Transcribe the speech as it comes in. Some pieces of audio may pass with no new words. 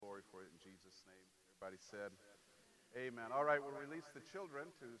Everybody said, Amen. All right, we'll release the children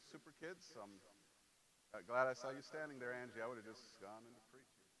to Super Kids. I'm glad I saw you standing there, Angie. I would have just gone into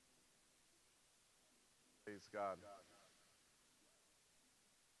preaching. Praise God.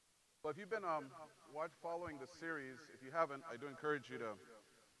 Well, if you've been following the series, if you haven't, I do encourage you to,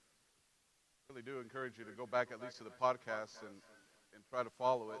 really do encourage you to go back at least to the podcast and try to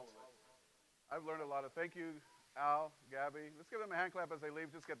follow it. I've learned a lot of, thank you, Al, Gabby. Let's give them a hand clap as they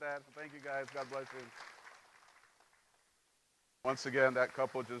leave. Just get that. Thank you, guys. God bless you. Once again, that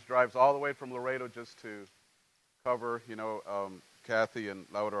couple just drives all the way from Laredo just to cover, Kathy and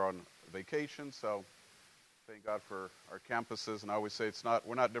Laura are on vacation, so thank God for our campuses. And I always say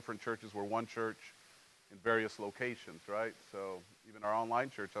we're not different churches, we're one church in various locations, right? So even our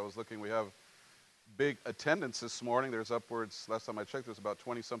online church, I was looking, we have big attendance this morning. There's upwards, last time I checked, there's about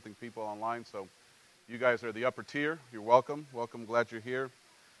 20-something people online, so you guys are the upper tier. You're welcome. Welcome, glad you're here.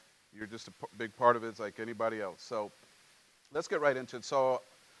 You're just a big part of it, like anybody else. So let's get right into it. So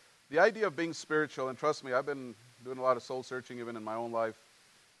the idea of being spiritual, and trust me, I've been doing a lot of soul searching even in my own life,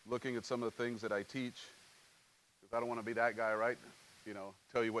 looking at some of the things that I teach, because I don't want to be that guy, right?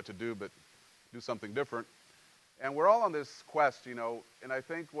 Tell you what to do, but do something different. And we're all on this quest, and I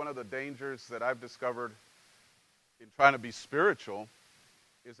think one of the dangers that I've discovered in trying to be spiritual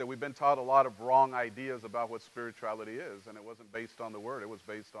is that we've been taught a lot of wrong ideas about what spirituality is, and it wasn't based on the Word. It was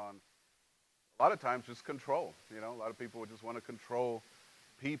based on, a lot of times, just control. A lot of people would just want to control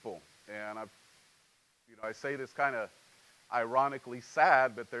people. And I say this kind of ironically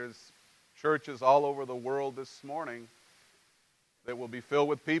sad, but there's churches all over the world this morning that will be filled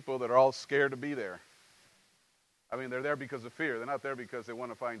with people that are all scared to be there. I mean, they're there because of fear. They're not there because they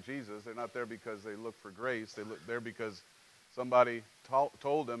want to find Jesus. They're not there because they look for grace. They're there because somebody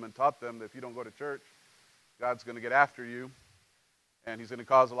told them and taught them that if you don't go to church, God's going to get after you, and he's going to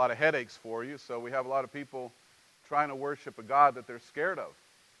cause a lot of headaches for you. So we have a lot of people trying to worship a God that they're scared of.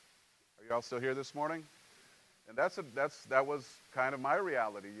 Are you all still here this morning? And that was kind of my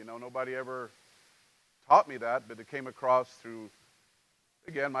reality. Nobody ever taught me that, but it came across through,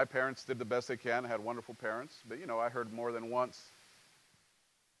 again, my parents did the best they can. I had wonderful parents, but I heard more than once.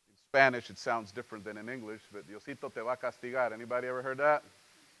 In Spanish, it sounds different than in English, but Diosito te va a castigar. Anybody ever heard that?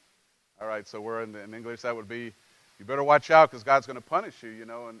 All right, so we're in English, that would be, you better watch out because God's going to punish you,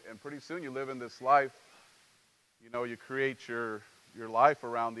 and pretty soon you live in this life, you create your life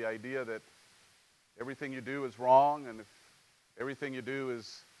around the idea that everything you do is wrong, and if everything you do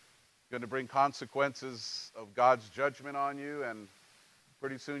is going to bring consequences of God's judgment on you, and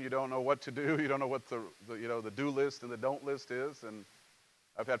pretty soon you don't know what to do. You don't know what the do list and the don't list is. And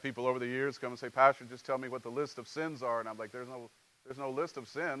I've had people over the years come and say, Pastor, just tell me what the list of sins are. And I'm like, there's no list of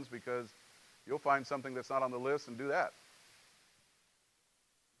sins, because you'll find something that's not on the list and do that.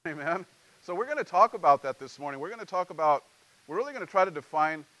 Amen. So we're going to talk about that this morning. We're really going to try to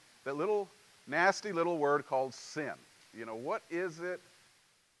define that little nasty little word called sin. What is it?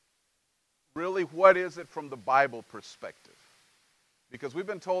 Really, what is it from the Bible perspective? Because we've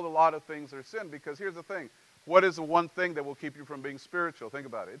been told a lot of things are sin, because here's the thing. What is the one thing that will keep you from being spiritual? Think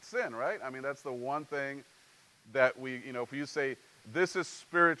about it. It's sin, right? I mean, that's the one thing that if you say, this is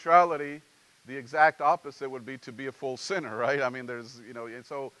spirituality, the exact opposite would be to be a full sinner, right? I mean, and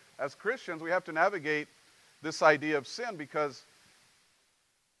so as Christians, we have to navigate this idea of sin, because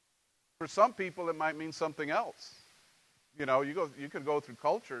for some people it might mean something else. You could go through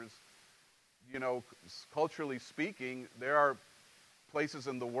cultures, culturally speaking, there are places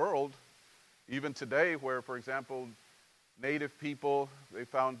in the world, even today, where, for example, they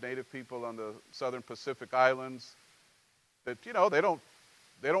found native people on the southern Pacific Islands that,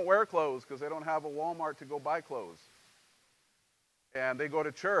 they don't wear clothes because they don't have a Walmart to go buy clothes. And they go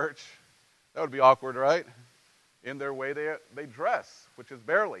to church. That would be awkward, right? In their way they dress, which is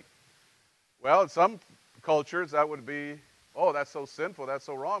barely. Well, in some cultures that would be, oh, that's so sinful, that's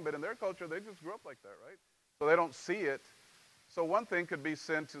so wrong. But in their culture, they just grew up like that, right? So they don't see it. So one thing could be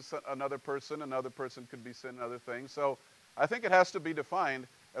sin to another person could be sin to other things. So I think it has to be defined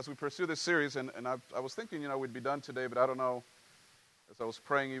as we pursue this series. And I was thinking, we'd be done today, but I don't know. As I was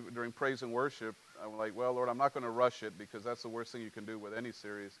praying during praise and worship, I'm like, well, Lord, I'm not going to rush it, because that's the worst thing you can do with any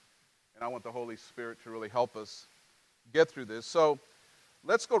series. And I want the Holy Spirit to really help us get through this. So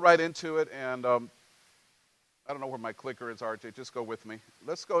let's go right into it. And I don't know where my clicker is, RJ. Just go with me.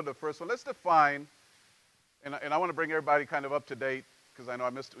 Let's go to the first one. Let's define. And I want to bring everybody kind of up to date, because I know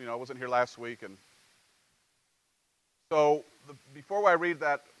I wasn't here last week. And so before I read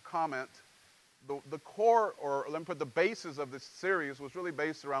that comment, the core, or let me put the basis of this series was really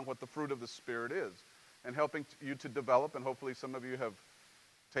based around what the fruit of the Spirit is, and helping you to develop, and hopefully some of you have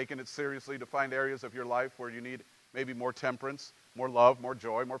taken it seriously to find areas of your life where you need maybe more temperance, more love, more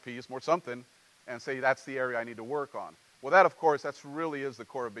joy, more peace, more something, and say that's the area I need to work on. Well, that, of course, that's really is the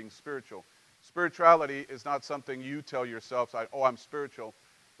core of being spiritual. Spirituality is not something you tell yourself, oh, I'm spiritual.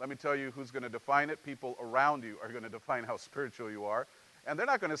 Let me tell you who's going to define it. People around you are going to define how spiritual you are. And they're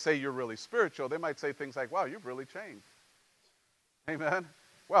not going to say you're really spiritual. They might say things like, wow, you've really changed. Amen?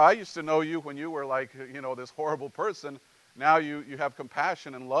 Well, I used to know you when you were like, this horrible person. Now you have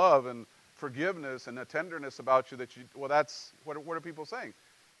compassion and love and forgiveness and a tenderness about you that's, what are people saying?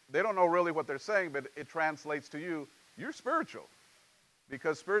 They don't know really what they're saying, but it translates to you, you're spiritual.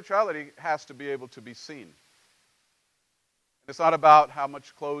 Because spirituality has to be able to be seen. It's not about how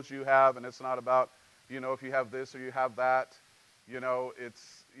much clothes you have, and it's not about, if you have this or you have that.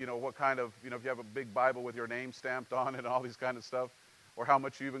 It's, what kind of, if you have a big Bible with your name stamped on it and all these kind of stuff, or how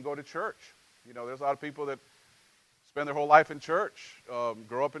much you even go to church. There's a lot of people that spend their whole life in church,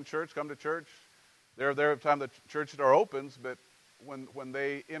 grow up in church, come to church. They're there every time the church door opens, but when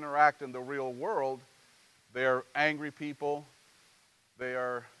they interact in the real world, they're angry people. They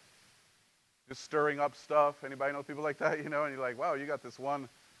are just stirring up stuff. Anybody know people like that, and you're like, wow, you got this one,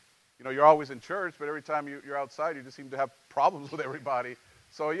 you're always in church, but every time you're outside, you just seem to have problems with everybody.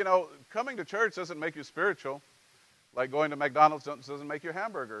 So, coming to church doesn't make you spiritual. Like going to McDonald's doesn't make you a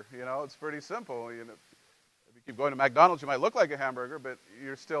hamburger. It's pretty simple. If you keep going to McDonald's, you might look like a hamburger, but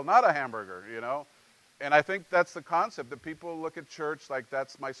you're still not a hamburger, And I think that's the concept, that people look at church like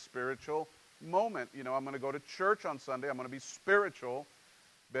that's my spiritual moment. I'm going to go to church on Sunday. I'm going to be spiritual.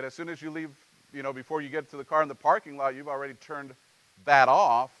 But as soon as you leave, before you get to the car in the parking lot, you've already turned that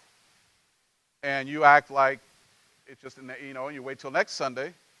off. And you act like it's just, and you wait till next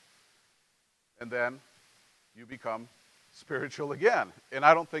Sunday. And then you become spiritual again. And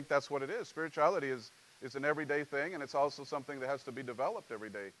I don't think that's what it is. Spirituality is an everyday thing, and it's also something that has to be developed every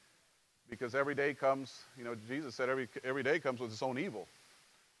day. Because every day comes, Jesus said every day comes with its own evil.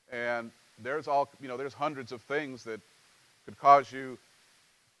 And there's there's hundreds of things that could cause you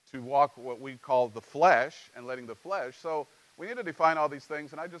to walk what we call the flesh and letting the flesh. So we need to define all these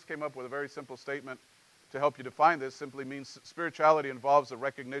things, and I just came up with a very simple statement to help you define this. Simply means spirituality involves the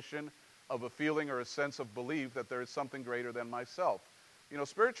recognition of a feeling or a sense of belief that there is something greater than myself.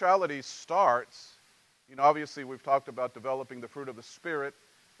 Spirituality starts, obviously we've talked about developing the fruit of the Spirit.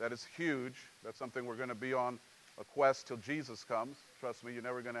 That is huge. That's something we're going to be on a quest till Jesus comes. Trust me, you're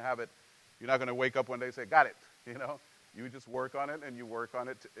never going to have it. You're not going to wake up one day and say, got it. You just work on it and you work on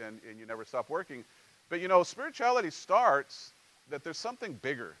it and you never stop working. But spirituality starts that there's something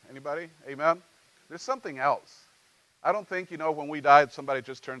bigger. Anybody? Amen? There's something else. I don't think, when we die, somebody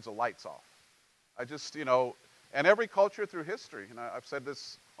just turns the lights off. I just, and every culture through history, and I've said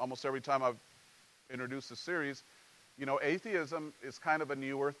this almost every time I've introduced the series, atheism is kind of a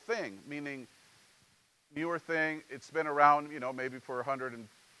newer thing, meaning newer thing, it's been around, maybe for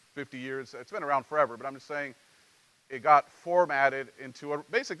 150 years. It's been around forever, but I'm just saying it got formatted into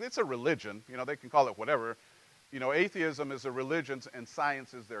basically it's a religion. They can call it whatever. Atheism is a religion and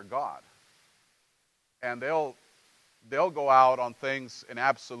science is their God. And they'll go out on things in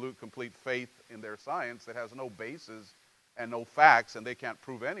absolute complete faith in their science that has no basis and no facts, and they can't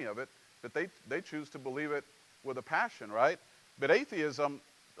prove any of it, but they choose to believe it with a passion, right? But atheism,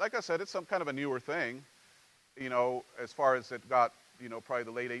 like I said, it's some kind of a newer thing, as far as it got, probably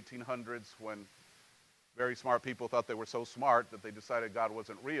the late 1800s when very smart people thought they were so smart that they decided God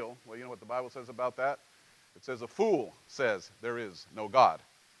wasn't real. Well, you know what the Bible says about that? It says a fool says there is no God.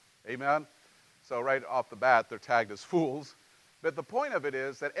 Amen? So right off the bat, they're tagged as fools. But the point of it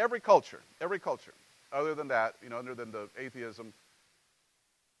is that every culture, other than that, other than the atheism,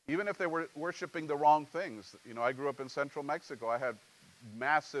 even if they were worshiping the wrong things. I grew up in central Mexico. I had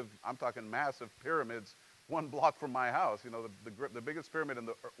massive pyramids 1 block from my house. The biggest pyramid in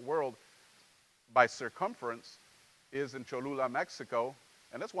the world by circumference is in Cholula, Mexico.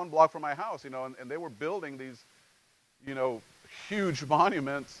 And that's 1 block from my house, and they were building these, huge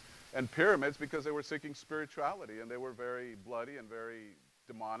monuments and pyramids because they were seeking spirituality, and they were very bloody and very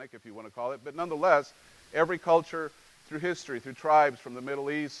demonic, if you want to call it. But nonetheless, every culture through history, through tribes from the Middle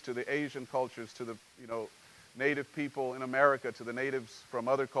East to the Asian cultures to the, native people in America to the natives from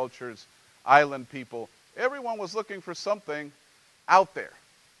other cultures, island people, everyone was looking for something out there.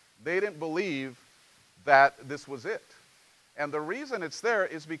 They didn't believe that this was it. And the reason it's there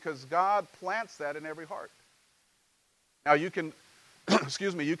is because God plants that in every heart. Now you can,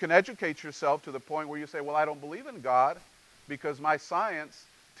 you can educate yourself to the point where you say, well, I don't believe in God because my science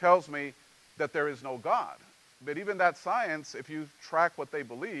tells me that there is no God. But even that science, if you track what they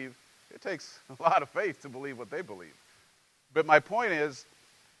believe, it takes a lot of faith to believe what they believe. But my point is,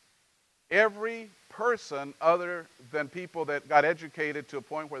 Every person other than people that got educated to a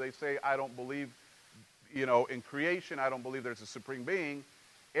point where they say, I don't believe, in creation, I don't believe there's a supreme being,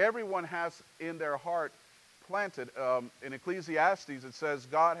 everyone has in their heart planted. In Ecclesiastes, it says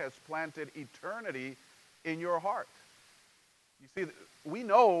God has planted eternity in your heart. You see, we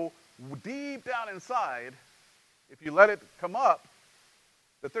know deep down inside, if you let it come up,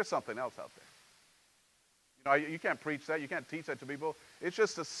 that there's something else out there. You can't preach that. You can't teach that to people. It's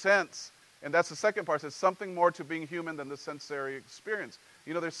just a sense, and that's the second part. It's something more to being human than the sensory experience.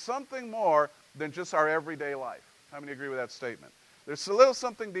 There's something more than just our everyday life. How many agree with that statement? There's a little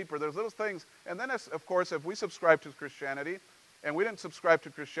something deeper. There's little things. And then, of course, if we subscribe to Christianity, and we didn't subscribe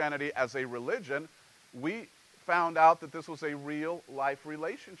to Christianity as a religion, we found out that this was a real life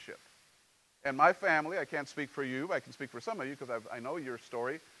relationship. And my family, I can't speak for you, I can speak for some of you because I know your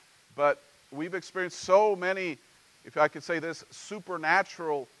story, but we've experienced so many, if I could say this,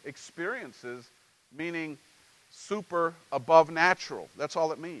 supernatural experiences, meaning super above natural. That's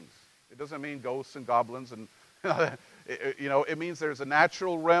all it means. It doesn't mean ghosts and goblins and it means there's a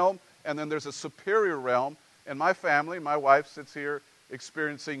natural realm and then there's a superior realm. And my family, my wife sits here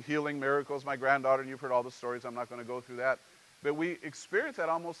experiencing healing miracles. My granddaughter, and you've heard all the stories. I'm not going to go through that. But we experience that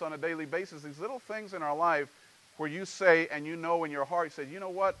almost on a daily basis. These little things in our life where you say, and you know in your heart, you say, you know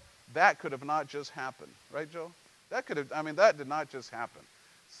what? That could have not just happened. Right, Joe? That did not just happen.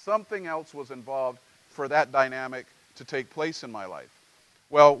 Something else was involved for that dynamic to take place in my life.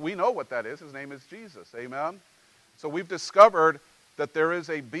 Well, we know what that is. His name is Jesus. Amen? So we've discovered that there is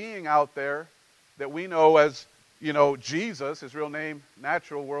a being out there that we know as, Jesus. His real name,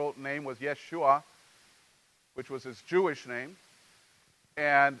 natural world name was Yeshua, which was his Jewish name.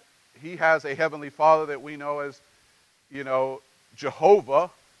 And he has a heavenly Father that we know as, Jehovah,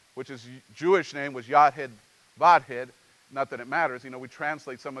 which his Jewish name was Yahweh Vadhed. Not that it matters. We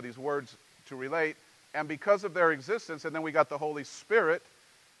translate some of these words to relate. And because of their existence, and then we got the Holy Spirit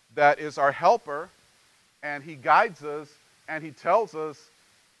that is our helper, and he guides us, and he tells us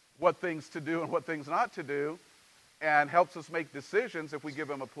what things to do and what things not to do, and helps us make decisions if we give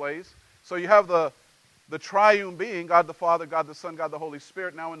him a place. So you have the triune being, God the Father, God the Son, God the Holy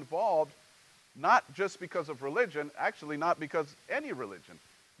Spirit, now involved, not just because of religion, actually not because any religion,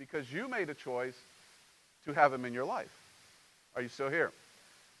 because you made a choice to have him in your life. Are you still here?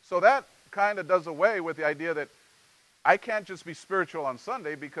 So that kind of does away with the idea that I can't just be spiritual on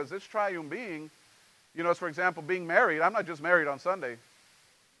Sunday because this triune being, as for example, being married, I'm not just married on Sunday.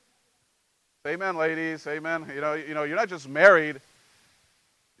 Amen, ladies, amen. You're not just married.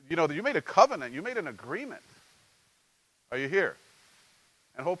 You made a covenant. You made an agreement. Are you here?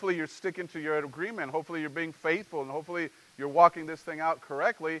 And hopefully you're sticking to your agreement. Hopefully you're being faithful, and hopefully you're walking this thing out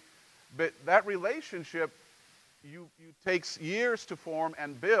correctly. But that relationship, you takes years to form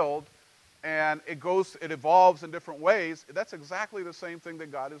and build, and it evolves in different ways. That's exactly the same thing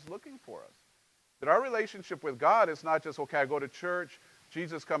that God is looking for us. That our relationship with God is not just, okay, I go to church,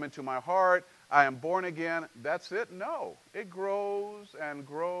 Jesus come into my heart, I am born again, that's it. No, it grows,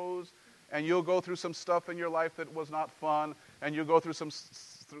 and you'll go through some stuff in your life that was not fun, and you'll go through some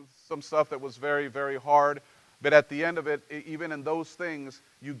stuff that was very, very hard. But at the end of it, even in those things,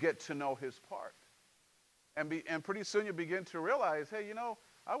 you get to know his part. And pretty soon you begin to realize, hey,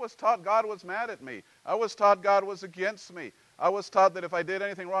 I was taught God was mad at me. I was taught God was against me. I was taught that if I did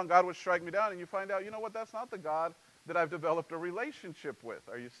anything wrong, God would strike me down. And you find out, that's not the God that I've developed a relationship with.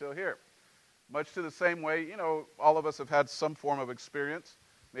 Are you still here? Much to the same way, all of us have had some form of experience.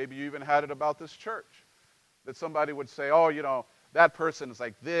 Maybe you even had it about this church. That somebody would say, oh, that person is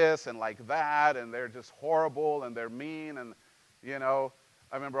like this and like that, and they're just horrible, and they're mean, and,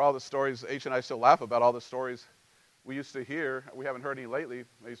 I remember all the stories. H and I still laugh about all the stories we used to hear. We haven't heard any lately.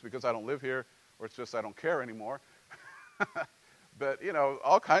 Maybe it's because I don't live here, or it's just I don't care anymore. But,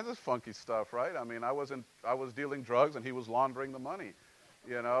 all kinds of funky stuff, right? I mean, I was dealing drugs, and he was laundering the money,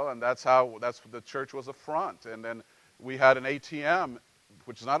 and that's the church was a front. And then we had an ATM,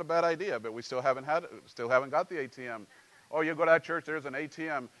 which is not a bad idea, but we still haven't got the ATM. Oh, you go to that church, there's an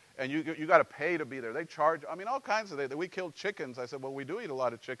ATM, and you got to pay to be there. They charge, all kinds of things. We killed chickens. I said, well, we do eat a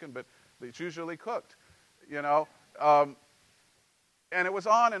lot of chicken, but it's usually cooked, And it was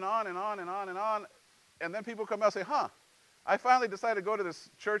on and on and on and on and on. And then people come out and say, I finally decided to go to this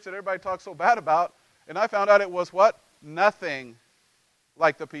church that everybody talks so bad about, and I found out it was what? Nothing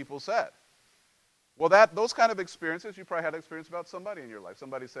like the people said. Well, those kind of experiences, you probably had experience about somebody in your life.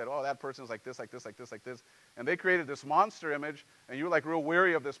 Somebody said, oh, that person's like this, like this, like this, like this. And they created this monster image, and you were like real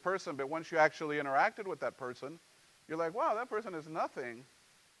weary of this person, but once you actually interacted with that person, you're like, wow, that person is nothing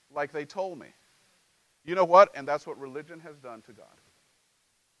like they told me. You know what? And that's what religion has done to God.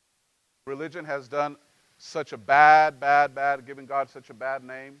 Religion has done such a bad, giving God such a bad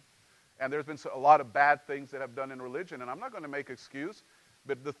name. And there's been a lot of bad things that have done in religion. And I'm not going to make excuse,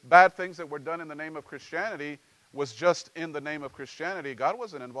 but the bad things that were done in the name of Christianity was just in the name of Christianity. God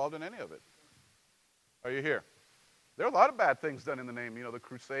wasn't involved in any of it. Are you here? There are a lot of bad things done in the name. The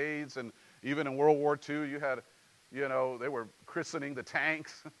Crusades, and even in World War II, you had, they were christening the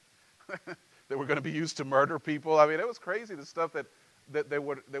tanks that were going to be used to murder people. I mean, it was crazy, the stuff that they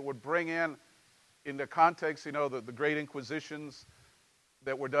would bring in the context, the great inquisitions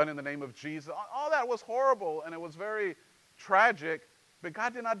that were done in the name of Jesus. All that was horrible, and it was very tragic, but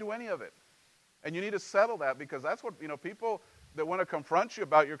God did not do any of it. And you need to settle that, because that's what, people that want to confront you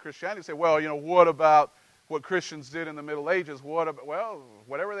about your Christianity say, well, what about what Christians did in the Middle Ages? Well,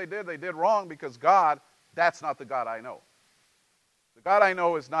 whatever they did wrong, because God, that's not the God I know. The God I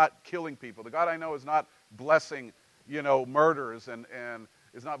know is not killing people. The God I know is not blessing, murders, and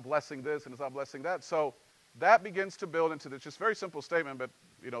is not blessing this and is not blessing that. So that begins to build into this just very simple statement, but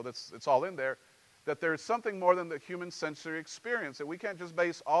it's all in there, that there's something more than the human sensory experience, that we can't just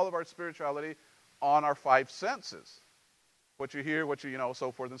base all of our spirituality on our five senses. What you hear, what you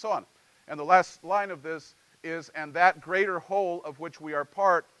so forth and so on. And the last line of this is, and that greater whole of which we are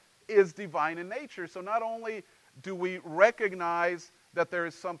part is divine in nature. So not only do we recognize that there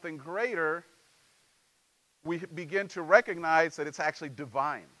is something greater, we begin to recognize that it's actually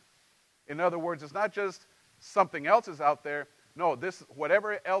divine. In other words, it's not just something else is out there. No,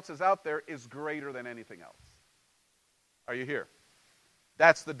 whatever else is out there is greater than anything else. Are you here?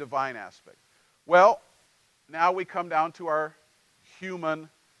 That's the divine aspect. Well, now we come down to our human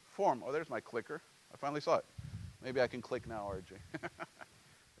form. Oh, there's my clicker. I finally saw it. Maybe I can click now, RJ.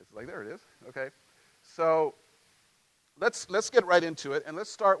 It's like, there it is. Okay. So let's get right into it, and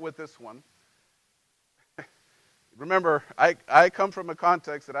let's start with this one. Remember, I come from a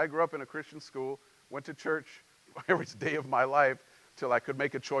context that I grew up in a Christian school, went to church every day of my life till I could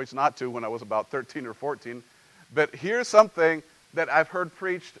make a choice not to when I was about 13 or 14. But here's something that I've heard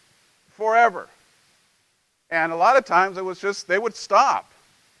preached forever. And a lot of times it was just, they would stop.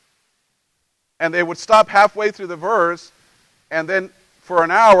 And they would stop halfway through the verse, and then for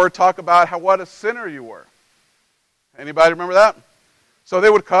an hour talk about what a sinner you were. Anybody remember that? So they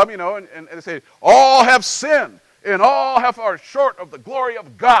would come, and they say, all have sinned, and all are short of the glory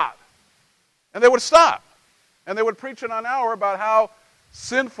of God. And they would stop. And they would preach in an hour about how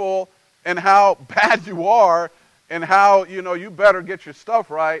sinful and how bad you are, and how, you better get your stuff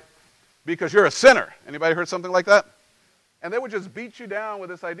right because you're a sinner. Anybody heard something like that? And they would just beat you down with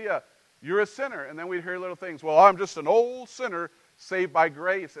this idea, you're a sinner. And then we'd hear little things, well, I'm just an old sinner saved by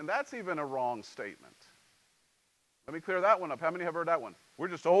grace. And that's even a wrong statement. Let me clear that one up. How many have heard that one? We're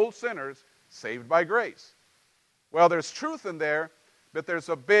just old sinners saved by grace. Well, there's truth in there, but there's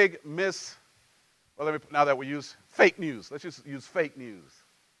a big now that we use fake news, let's just use fake news,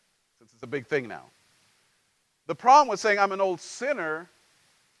 since it's a big thing now. The problem with saying I'm an old sinner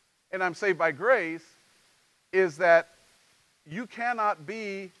and I'm saved by grace is that you cannot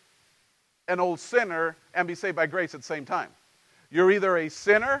be an old sinner and be saved by grace at the same time. You're either a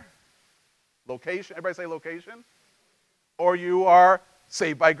sinner, location, everybody say location, or you are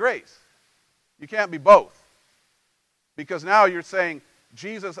saved by grace. You can't be both. Because now you're saying,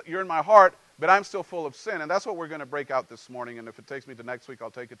 Jesus, you're in my heart, but I'm still full of sin. And that's what we're going to break out this morning. And if it takes me to next week, I'll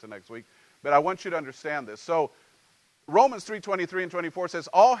take it to next week. But I want you to understand this. So Romans 3:23 and 24 says,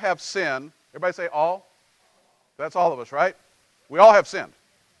 all have sinned. Everybody say all? That's all of us, right? We all have sinned.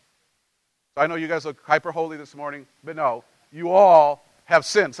 So I know you guys look hyper holy this morning, but no, you all have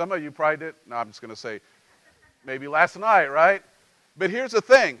sinned. Some of you probably did. No, I'm just going to say maybe last night, right? But here's the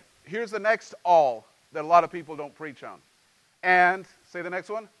thing. Here's the next all that a lot of people don't preach on. And, say the next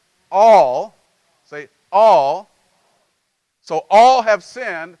one, all. Say all. So all have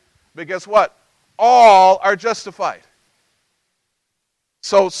sinned, but guess what? All are justified.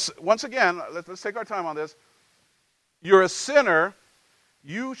 So once again, let's take our time on this. You're a sinner,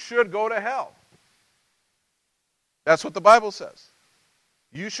 you should go to hell. That's what the Bible says.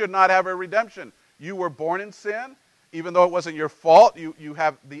 You should not have a redemption. You were born in sin, even though it wasn't your fault. You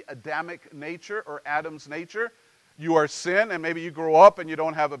have the Adamic nature or Adam's nature. You are sin, and maybe you grow up and you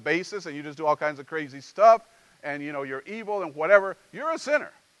don't have a basis and you just do all kinds of crazy stuff, and you're evil and whatever. You're a sinner.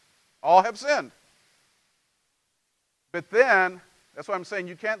 All have sinned. But then, that's why I'm saying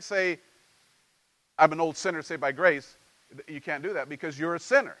you can't say, I'm an old sinner saved by grace. You can't do that because you're a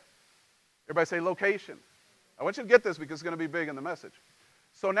sinner. Everybody say location. I want you to get this because it's going to be big in the message.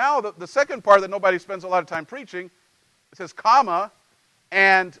 So now the second part that nobody spends a lot of time preaching, it says comma,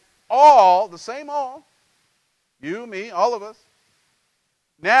 and all, the same all, you, me, all of us,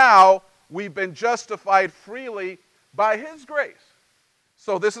 now we've been justified freely by his grace.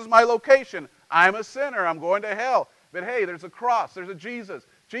 So this is my location. I'm a sinner. I'm going to hell. But hey, there's a cross. There's a Jesus.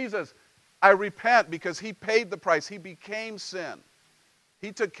 Jesus, I repent because he paid the price. He became sin.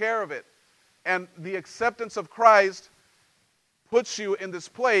 He took care of it. And the acceptance of Christ puts you in this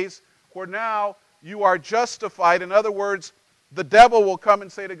place where now you are justified. In other words, the devil will come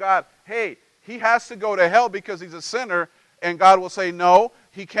and say to God, hey, he has to go to hell because he's a sinner. And God will say, no,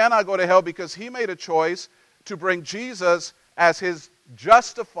 he cannot go to hell because he made a choice to bring Jesus as his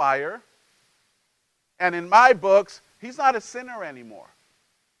justifier. And in my books, he's not a sinner anymore.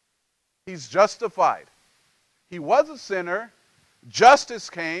 He's justified. He was a sinner. Justice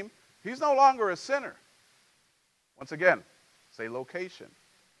came. He's no longer a sinner. Once again, say location.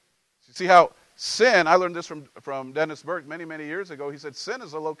 You see how sin, I learned this from Dennis Burke many, many years ago. He said sin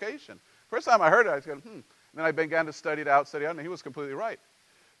is a location. First time I heard it, I said, Then I began to study it out, and he was completely right.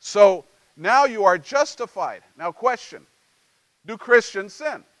 So now you are justified. Now question, do Christians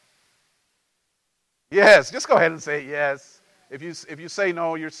sin? Yes, just go ahead and say yes. If you say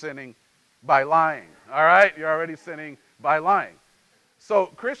no, you're sinning by lying. All right? You're already sinning by lying. So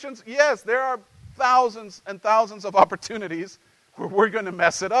Christians, yes, there are thousands and thousands of opportunities where we're going to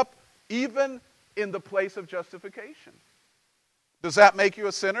mess it up, even in the place of justification. Does that make you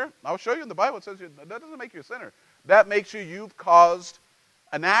a sinner? I'll show you in the Bible. It says that doesn't make you a sinner. That makes you've caused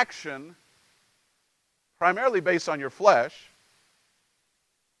an action primarily based on your flesh.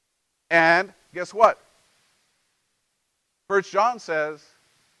 And guess what? 1 John says,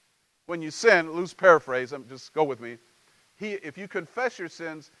 when you sin, loose paraphrase, just go with me. If you confess your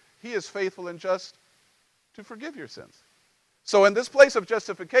sins, he is faithful and just to forgive your sins. So in this place of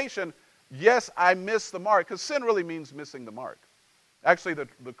justification, yes, I missed the mark, because sin really means missing the mark. Actually, the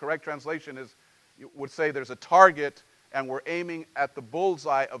correct translation would say there's a target, and we're aiming at the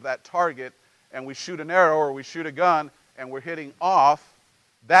bullseye of that target, and we shoot an arrow or we shoot a gun, and we're hitting off.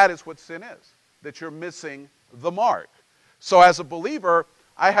 That is what sin is, that you're missing the mark. So as a believer,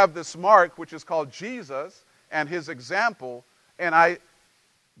 I have this mark, which is called Jesus and his example, and I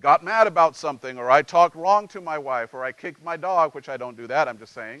got mad about something, or I talked wrong to my wife, or I kicked my dog, which I don't do that, I'm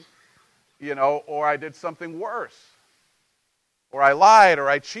just saying, or I did something worse, or I lied, or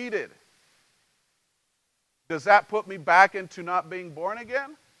I cheated. Does that put me back into not being born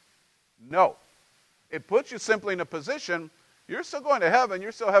again? No. It puts you simply in a position, you're still going to heaven,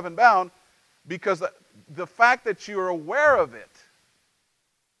 you're still heaven bound, because the fact that you're aware of it,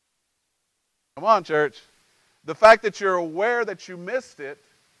 come on, church, the fact that you're aware that you missed it,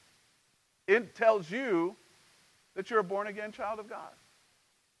 it tells you that you're a born-again child of God.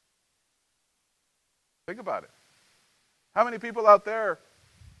 Think about it. How many people out there,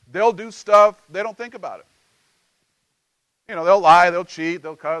 they'll do stuff, they don't think about it. They'll lie, they'll cheat,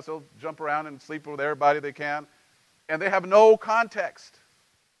 they'll cuss, they'll jump around and sleep with everybody they can, and they have no context.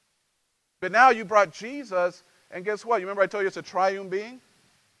 But now you brought Jesus, and guess what? You remember I told you it's a triune being?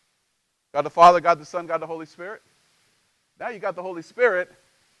 God the Father, God the Son, God the Holy Spirit. Now you got the Holy Spirit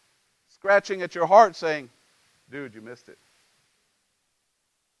scratching at your heart saying, dude, you missed it.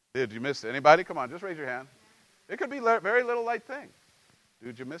 Dude, you missed it. Anybody? Come on, just raise your hand. It could be a very little light thing.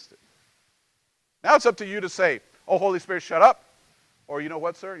 Dude, you missed it. Now it's up to you to say, oh, Holy Spirit, shut up. Or, you know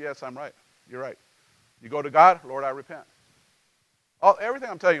what, sir? Yes, I'm right. You're right. You go to God, Lord, I repent. Everything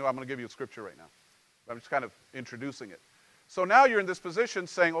I'm telling you, I'm going to give you a scripture right now. I'm just kind of introducing it. So now you're in this position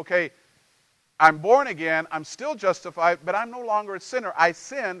saying, okay, I'm born again, I'm still justified, but I'm no longer a sinner. I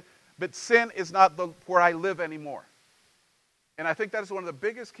sin, but sin is not where I live anymore. And I think that is one of the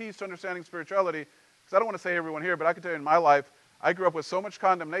biggest keys to understanding spirituality, because I don't want to say everyone here, but I can tell you in my life, I grew up with so much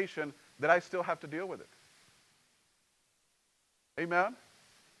condemnation that I still have to deal with it. Amen?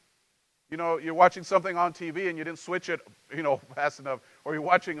 You're watching something on TV and you didn't switch it, fast enough, or you're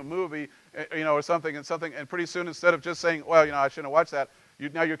watching a movie, or something, and pretty soon instead of just saying, well, I shouldn't have watched that,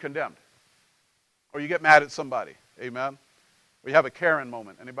 now you're condemned. Or you get mad at somebody. Amen? Or you have a Karen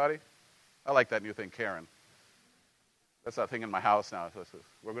moment. Anybody? I like that new thing, Karen. That's that thing in my house now.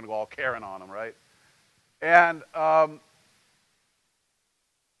 We're going to go all Karen on them, right? And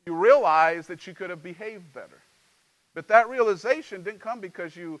you realize that you could have behaved better. But that realization didn't come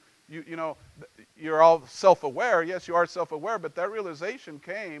because you're all self-aware. Yes, you are self-aware, but that realization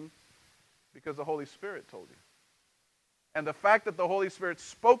came because the Holy Spirit told you. And the fact that the Holy Spirit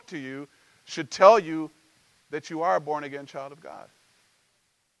spoke to you should tell you that you are a born-again child of God.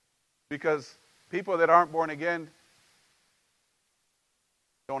 Because people that aren't born again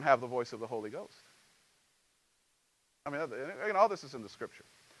don't have the voice of the Holy Ghost. I mean, all this is in the Scripture.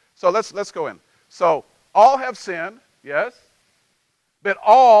 So let's go in. So all have sinned, yes, but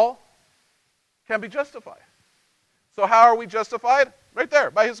all can be justified. So how are we justified? Right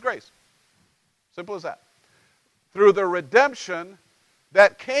there, by his grace. Simple as that. Through the redemption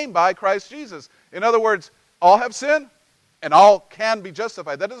that came by Christ Jesus. In other words, all have sinned and all can be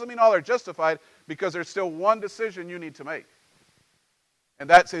justified. That doesn't mean all are justified, because there's still one decision you need to make. And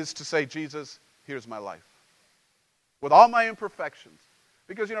that is to say, Jesus, here's my life. With all my imperfections.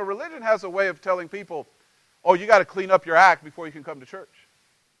 Because, religion has a way of telling people, oh, you got to clean up your act before you can come to church.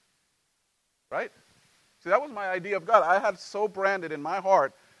 Right? See, that was my idea of God. I had so branded in my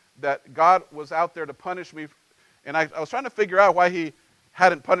heart that God was out there to punish me. And I was trying to figure out why he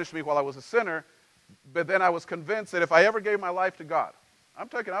hadn't punished me while I was a sinner. But then I was convinced that if I ever gave my life to God,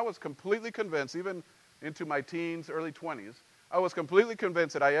 I was completely convinced, even into my teens, early 20s, I was completely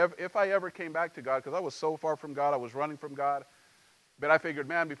convinced that if I ever came back to God, because I was so far from God, I was running from God, but I figured,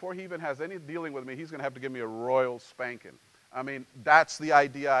 man, before he even has any dealing with me, he's going to have to give me a royal spanking. I mean, that's the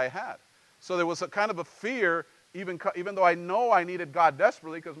idea I had. So there was a kind of a fear, even though I know I needed God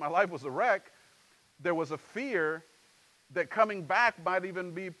desperately because my life was a wreck, there was a fear that coming back might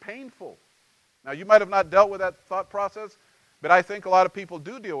even be painful. Now, you might have not dealt with that thought process, but I think a lot of people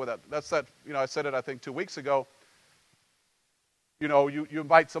do deal with that. I said it, I think, 2 weeks ago. You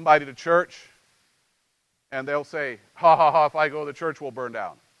invite somebody to church, and they'll say, ha, ha, ha, if I go, the church will burn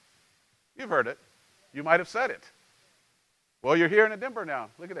down. You've heard it. You might have said it. Well, you're here and it didn't burn down.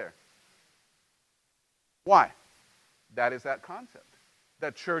 Look at there. Why? That is that concept.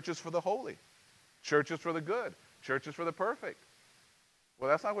 That church is for the holy. Church is for the good. Church is for the perfect. Well,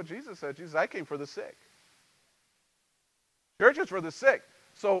 that's not what Jesus said. Jesus, I came for the sick. Church is for the sick.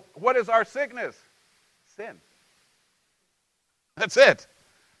 So what is our sickness? Sin. That's it.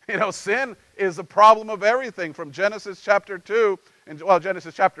 Sin is the problem of everything from Genesis chapter 2,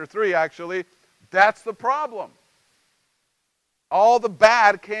 Genesis chapter 3 actually. That's the problem. All the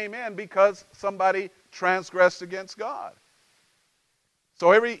bad came in because somebody transgressed against God.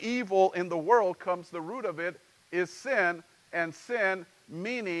 So every evil in the world the root of it is sin, and sin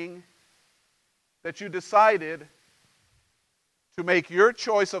meaning that you decided to make your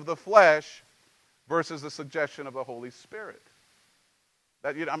choice of the flesh versus the suggestion of the Holy Spirit.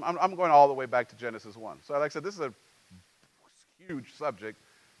 I'm going all the way back to Genesis 1. So like I said, this is a huge subject,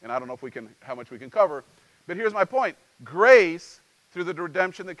 and I don't know how much we can cover. But here's my point. Grace through the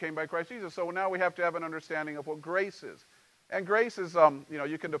redemption that came by Christ Jesus. So now we have to have an understanding of what grace is. And grace is,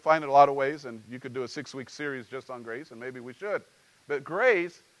 you can define it a lot of ways, and you could do a 6-week series just on grace, and maybe we should. But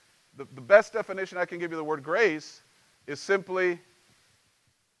grace, the best definition I can give you of the word grace is simply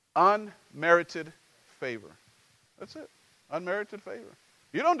unmerited favor. That's it. Unmerited favor.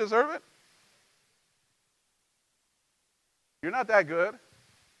 You don't deserve it. You're not that good.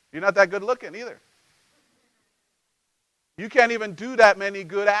 You're not that good looking either. You can't even do that many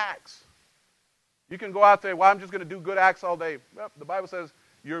good acts. You can go out there, I'm just going to do good acts all day. Well, the Bible says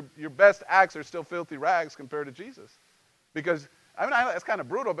your best acts are still filthy rags compared to Jesus. Because, I know that's kind of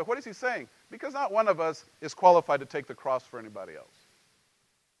brutal, but what is he saying? Because not one of us is qualified to take the cross for anybody else.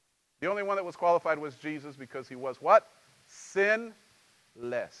 The only one that was qualified was Jesus because he was what? Sinless.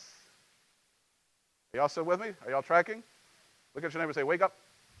 Are y'all still with me? Are y'all tracking? Look at your neighbor and say, wake up.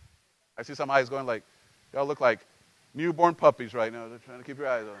 I see some eyes going like, y'all look like newborn puppies right now. They're trying to keep your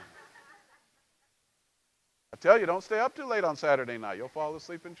eyes on. I tell you, don't stay up too late on Saturday night. You'll fall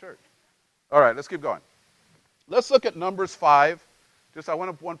asleep in church. All right, let's keep going. Let's look at Numbers 5. I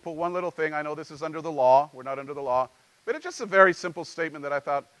want to pull one little thing. I know this is under the law. We're not under the law. But it's just a very simple statement that I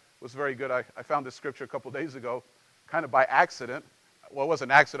thought was very good. I found this scripture a couple days ago, kind of by accident. Well, it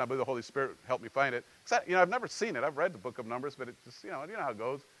wasn't an accident. I believe the Holy Spirit helped me find it. I've never seen it. I've read the book of Numbers, but it just, you know how it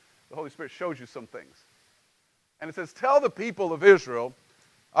goes. The Holy Spirit shows you some things. And it says, tell the people of Israel,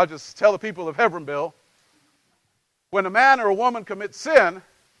 I'll just tell the people of Hebronville, when a man or a woman commits sin,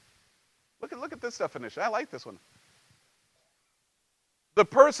 look at this definition. I like this one. The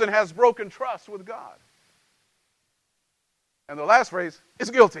person has broken trust with God. And the last phrase is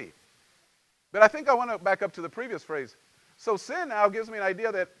guilty. But I think I want to back up to the previous phrase. So sin now gives me an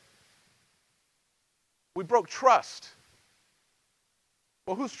idea that we broke trust.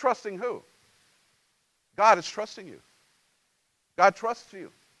 Well, who's trusting who? God is trusting you. God trusts you. Are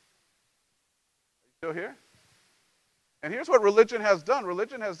you still here? And here's what religion has done.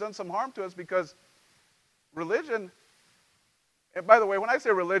 Religion has done some harm to us because religion, and by the way, when I say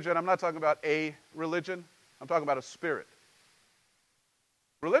religion, I'm not talking about a religion. I'm talking about a spirit.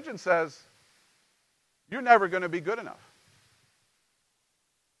 Religion says, you're never going to be good enough.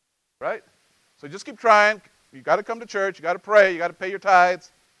 Right? So just keep trying. You got to come to church. You got to pray. You got to pay your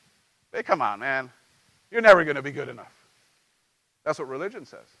tithes. Hey, come on, man. You're never going to be good enough. That's what religion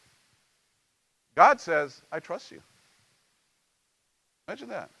says. God says, I trust you. Imagine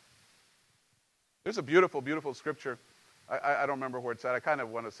that. There's a beautiful, beautiful scripture. I don't remember where it's at. I kind of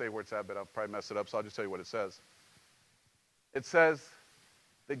want to say where it's at, but I'll probably mess it up, so I'll just tell you what it says. It says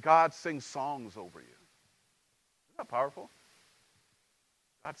that God sings songs over you. Isn't that powerful?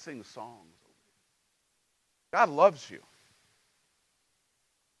 God sings songs over you. God loves you.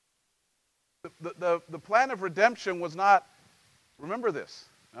 The plan of redemption was not, remember this.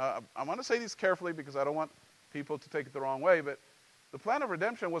 I want to say these carefully because I don't want people to take it the wrong way, but the plan of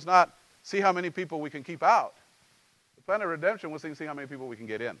redemption was not see how many people we can keep out. The plan of redemption was to see how many people we can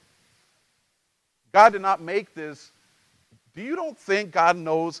get in. God did not make this. Do you don't think God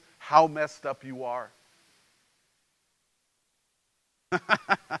knows how messed up you are?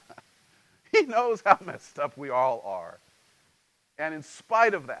 He knows how messed up we all are. And in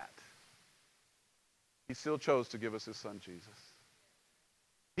spite of that, he still chose to give us his son, Jesus.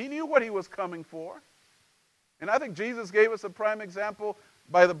 He knew what he was coming for. And I think Jesus gave us a prime example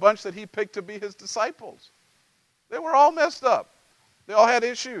by the bunch that he picked to be his disciples. They were all messed up. They all had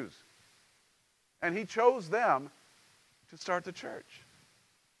issues. And he chose them to start the church.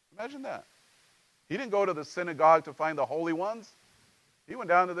 Imagine that. He didn't go to the synagogue to find the holy ones. He went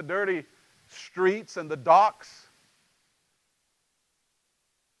down to the dirty streets and the docks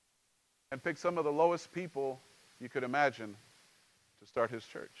and picked some of the lowest people you could imagine to start his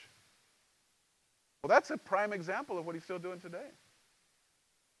church. Well, that's a prime example of what he's still doing today.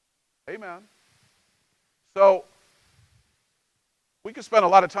 Amen. So, we could spend a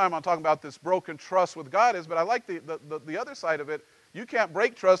lot of time on talking about this broken trust with God is, but I like the other side of it. You can't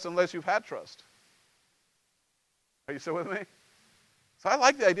break trust unless you've had trust. Are you still with me? So I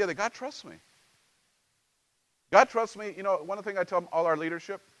like the idea that God trusts me. God trusts me. You know, one thing I tell all our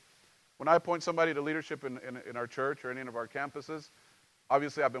leadership, when I appoint somebody to leadership in our church or any of our campuses,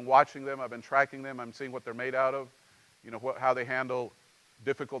 obviously I've been watching them, I've been tracking them, I'm seeing what they're made out of, you know, how they handle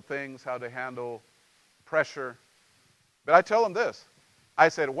difficult things, how they handle pressure. But I tell them this. I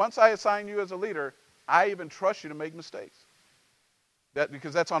said, once I assign you as a leader, I even trust you to make mistakes.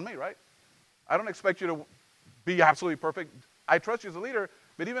 Because that's on me, right? I don't expect you to be absolutely perfect. I trust you as a leader,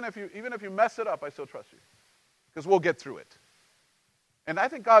 but even if you mess it up, I still trust you. Because we'll get through it. And I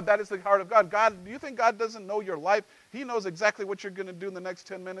think God, that is the heart of God. God, do you think God doesn't know your life? He knows exactly what you're going to do in the next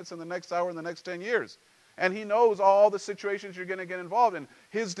 10 minutes, in the next hour, in the next 10 years. And he knows all the situations you're going to get involved in.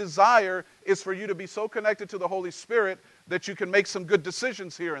 His desire is for you to be so connected to the Holy Spirit that you can make some good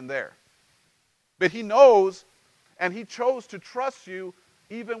decisions here and there. But he knows, and he chose to trust you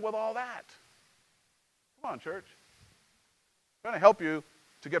even with all that. Come on, church. I'm trying to help you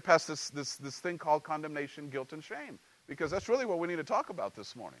to get past this thing called condemnation, guilt, and shame. Because that's really what we need to talk about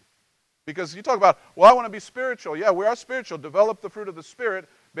this morning. Because you talk about, well, I want to be spiritual. Yeah, we are spiritual. Develop the fruit of the Spirit.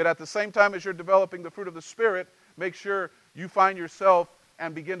 But at the same time as you're developing the fruit of the Spirit, make sure you find yourself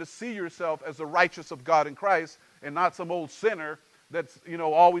and begin to see yourself as the righteous of God in Christ and not some old sinner that's, you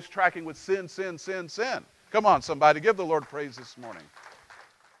know, always tracking with sin, sin, sin, sin. Come on, somebody. Give the Lord praise this morning.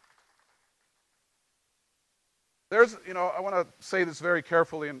 There's, you know, I want to say this very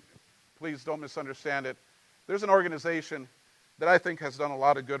carefully, and please don't misunderstand it. There's an organization that I think has done a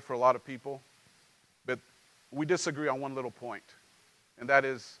lot of good for a lot of people, but we disagree on one little point. And that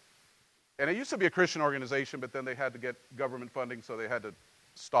is, and it used to be a Christian organization, but then they had to get government funding, so they had to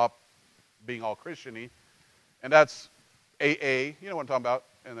stop being all Christian-y. And that's AA, you know what I'm talking about.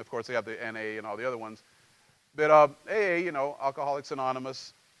 And, of course, they have the NA and all the other ones. But AA, you know, Alcoholics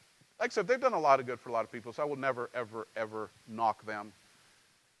Anonymous, like I said, they've done a lot of good for a lot of people, so I will never, ever, ever knock them.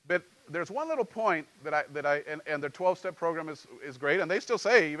 But there's one little point that their 12-step program is great, and they still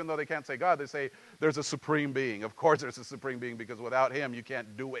say, even though they can't say God, they say there's a supreme being. Of course there's a supreme being, because without him you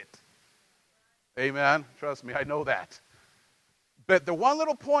can't do it. Amen? Trust me, I know that. But the one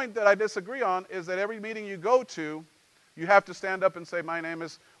little point that I disagree on is that every meeting you go to, you have to stand up and say, my name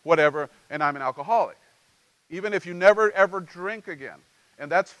is whatever, and I'm an alcoholic. Even if you never, ever drink again. And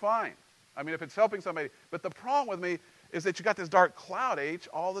that's fine. I mean, if it's helping somebody. But the problem with me is that you got this dark cloud age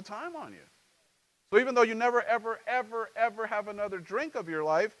all the time on you. So even though you never, ever, ever, ever have another drink of your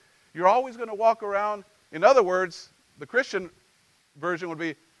life, you're always going to walk around. In other words, the Christian version would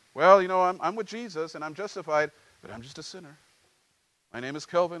be, well, you know, I'm with Jesus and I'm justified, but I'm just a sinner. My name is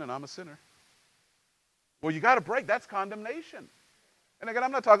Kelvin and I'm a sinner. Well, you got to break. That's condemnation. And again,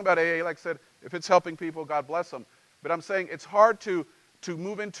 I'm not talking about AA. Like I said, if it's helping people, God bless them. But I'm saying it's hard to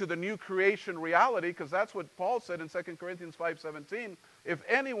move into the new creation reality, because that's what Paul said in 2 Corinthians 5:17. If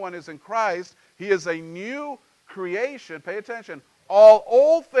anyone is in Christ, he is a new creation. Pay attention. All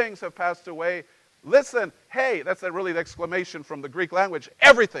old things have passed away. Listen, hey, that's really the exclamation from the Greek language.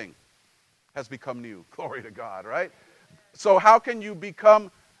 Everything has become new. Glory to God, right? So how can you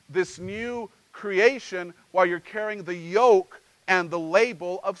become this new creation while you're carrying the yoke and the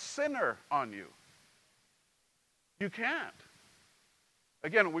label of sinner on you? You can't.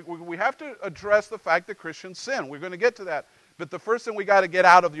 Again, we have to address the fact that Christians sin. We're going to get to that. But the first thing we got to get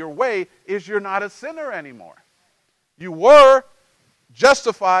out of your way is you're not a sinner anymore. You were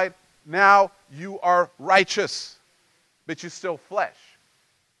justified, now you are righteous. But you're still flesh.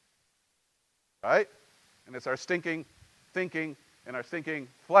 Right? And it's our stinking thinking and our stinking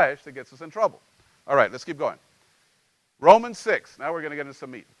flesh that gets us in trouble. All right, let's keep going. Romans 6. Now we're going to get into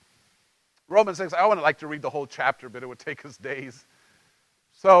some meat. Romans 6, I would like to read the whole chapter, but it would take us days.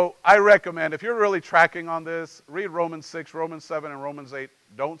 So I recommend, if you're really tracking on this, read Romans 6, Romans 7, and Romans 8.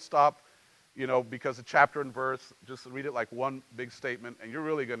 Don't stop, because of chapter and verse. Just read it like one big statement, and you're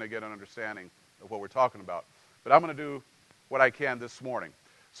really going to get an understanding of what we're talking about. But I'm going to do what I can this morning.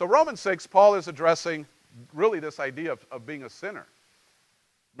 So Romans 6, Paul is addressing really this idea of being a sinner.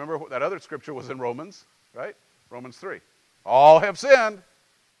 Remember that other scripture was in Romans, right? Romans 3. All have sinned,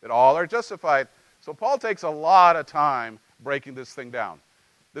 that all are justified. So Paul takes a lot of time breaking this thing down.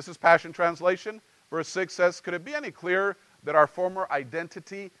 This is Passion Translation. Verse 6 says, could it be any clearer that our former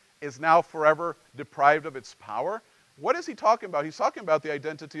identity is now forever deprived of its power? What is he talking about? He's talking about the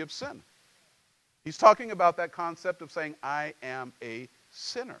identity of sin. He's talking about that concept of saying, I am a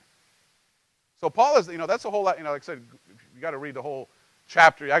sinner. So Paul is, that's a whole lot, like I said, you got to read the whole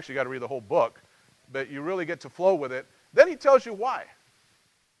chapter. You actually got to read the whole book. But you really get to flow with it. Then he tells you why.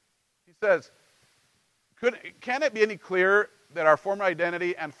 He says, can it be any clearer that our former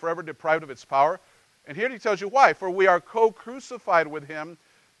identity and forever deprived of its power? And here he tells you why. For we are co-crucified with him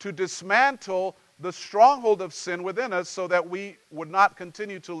to dismantle the stronghold of sin within us so that we would not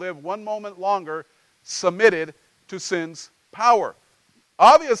continue to live one moment longer submitted to sin's power.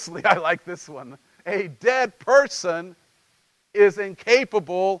 Obviously, I like this one. A dead person is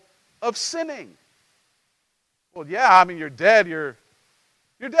incapable of sinning. Well, yeah, you're dead, you're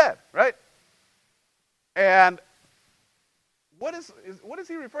dead, right? And what is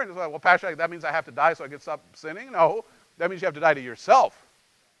he referring to? Well, Pastor, that means I have to die so I can stop sinning? No, that means you have to die to yourself.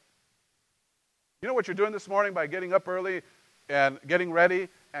 You know what you're doing this morning by getting up early and getting ready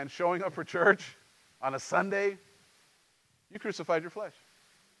and showing up for church on a Sunday? You crucified your flesh.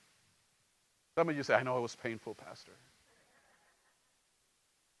 Some of you say, I know it was painful, Pastor.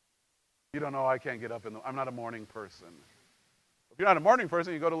 You don't know I can't get up I'm not a morning person. If you're not a morning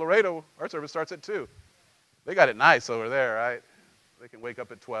person, you go to Laredo. Our service starts at 2. They got it nice over there, right? They can wake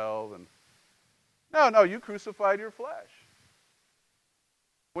up at 12. No, you crucified your flesh.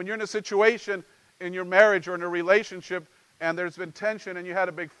 When you're in a situation in your marriage or in a relationship and there's been tension and you had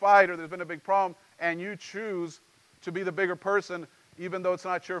a big fight or there's been a big problem and you choose to be the bigger person even though it's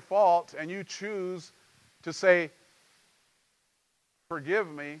not your fault and you choose to say,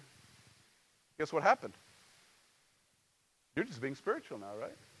 forgive me, guess what happened? You're just being spiritual now,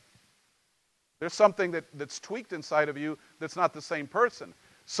 right? There's something that's tweaked inside of you that's not the same person.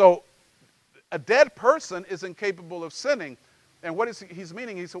 So a dead person is incapable of sinning. And what is he's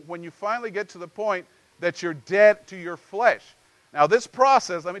meaning? He's when you finally get to the point that you're dead to your flesh. Now this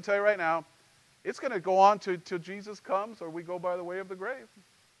process, let me tell you right now, it's going to go on till Jesus comes or we go by the way of the grave.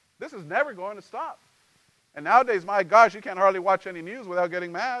 This is never going to stop. And nowadays, my gosh, you can't hardly watch any news without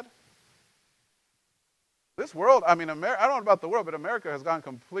getting mad. This world, I don't know about the world, but America has gone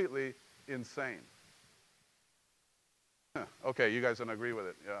completely insane. Okay, you guys don't agree with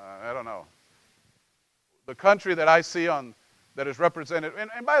it. I don't know. The country that I see that is represented,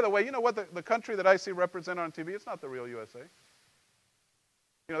 and by the way, you know what? The country that I see represented on TV, it's not the real USA.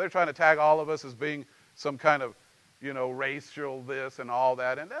 They're trying to tag all of us as being some kind of, racial this and all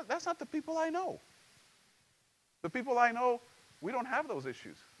that, and that's not the people I know. The people I know, we don't have those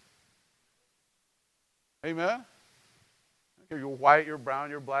issues. Amen? You're white, you're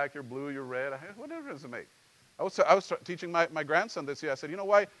brown, you're black, you're blue, you're red. What difference does it make? I was teaching my grandson this year. I said, you know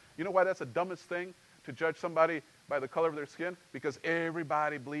why that's the dumbest thing to judge somebody by the color of their skin? Because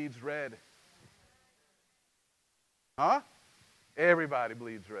everybody bleeds red. Huh? Everybody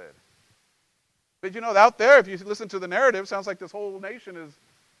bleeds red. But out there, if you listen to the narrative, it sounds like this whole nation is,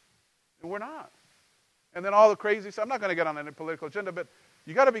 and we're not. And then all the crazy stuff. I'm not going to get on any political agenda, but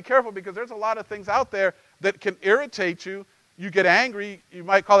you got to be careful because there's a lot of things out there that can irritate you. You get angry. You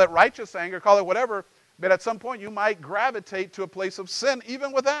might call it righteous anger, call it whatever. But at some point, you might gravitate to a place of sin,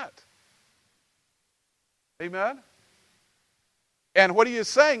 even with that. Amen? And what he is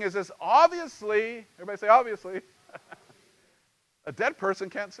saying is this, obviously, everybody say obviously, a dead person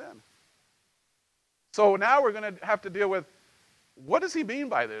can't sin. So now we're going to have to deal with, what does he mean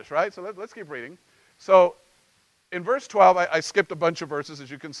by this, right? So let's keep reading. So in verse 12, I skipped a bunch of verses,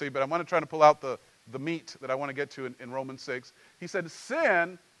 as you can see, but I'm going to try to pull out the meat that I want to get to in Romans 6. He said,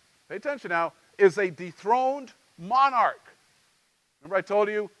 sin, pay attention now, is a dethroned monarch. Remember I told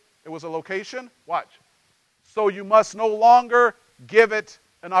you it was a location? Watch. So you must no longer give it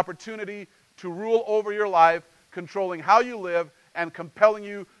an opportunity to rule over your life, controlling how you live and compelling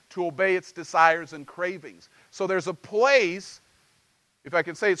you to obey its desires and cravings. So there's a place, if I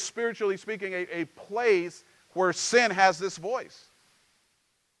can say it spiritually speaking, a place where sin has this voice,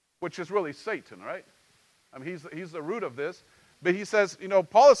 which is really Satan, right? I mean, he's the root of this. But he says,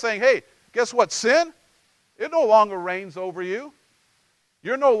 Paul is saying, hey, guess what? Sin, it no longer reigns over you.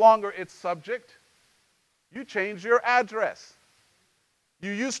 You're no longer its subject. You changed your address.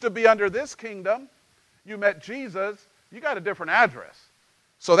 You used to be under this kingdom. You met Jesus. You got a different address.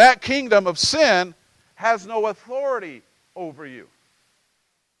 So that kingdom of sin has no authority over you.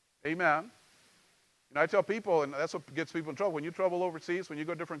 Amen. I tell people, and that's what gets people in trouble, when you travel overseas, when you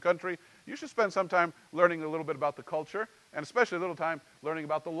go to a different country, you should spend some time learning a little bit about the culture, and especially a little time learning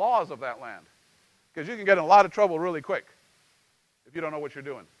about the laws of that land. Because you can get in a lot of trouble really quick if you don't know what you're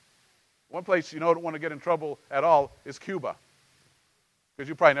doing. One place you don't want to get in trouble at all is Cuba. Because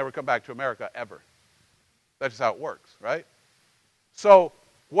you probably never come back to America ever. That's just how it works, right? So,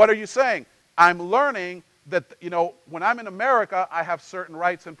 what are you saying? I'm learning that, when I'm in America, I have certain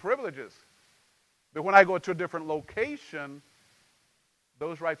rights and privileges. But when I go to a different location,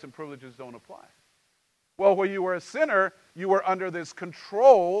 those rights and privileges don't apply. Well, where you were a sinner, you were under this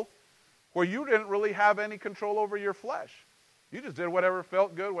control where you didn't really have any control over your flesh. You just did whatever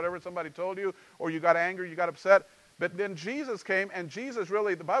felt good, whatever somebody told you, or you got angry, you got upset. But then Jesus came, and Jesus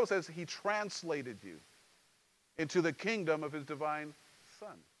really, the Bible says, he translated you into the kingdom of his divine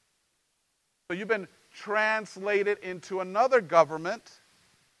Son. So you've been translated into another government,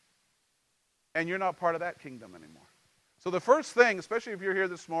 and you're not part of that kingdom anymore. So the first thing, especially if you're here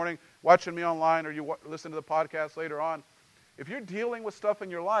this morning, watching me online, or you listen to the podcast later on, if you're dealing with stuff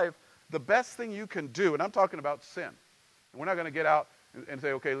in your life, the best thing you can do, and I'm talking about sin, and we're not going to get out and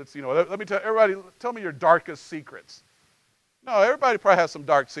say, okay, let's, let me tell everybody, tell me your darkest secrets. No, everybody probably has some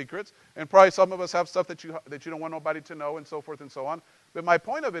dark secrets, and probably some of us have stuff that you don't want nobody to know, and so forth and so on. But my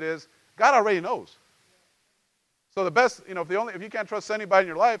point of it is, God already knows. So the best, if you can't trust anybody in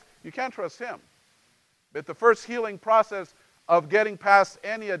your life, you can't trust him. But the first healing process of getting past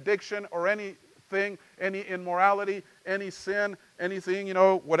any addiction or anything, any immorality, any sin, anything,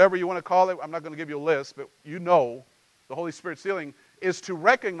 whatever you want to call it, I'm not going to give you a list, but the Holy Spirit's healing is to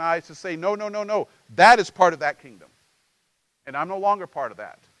recognize, to say, no, that is part of that kingdom. And I'm no longer part of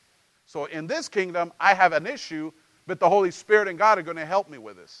that. So in this kingdom, I have an issue, but the Holy Spirit and God are going to help me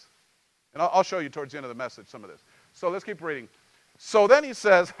with this. And I'll show you towards the end of the message some of this. So let's keep reading. So then he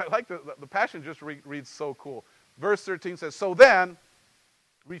says, I like the Passion just reads so cool. Verse 13 says, so then,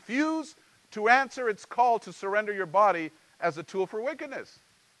 refuse to answer its call to surrender your body as a tool for wickedness.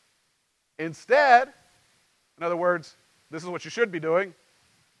 Instead, in other words, this is what you should be doing,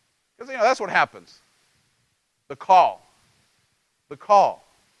 because that's what happens. The call.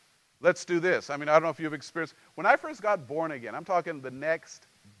 Let's do this. I don't know if you've experienced, when I first got born again, I'm talking the next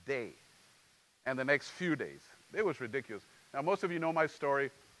day and the next few days. It was ridiculous. Now, most of you know my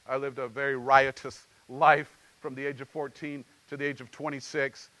story. I lived a very riotous life from the age of 14 to the age of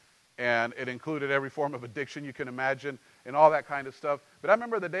 26, and it included every form of addiction you can imagine and all that kind of stuff. But I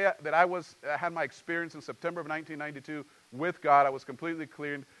remember the day that I had my experience in September of 1992 with God. I was completely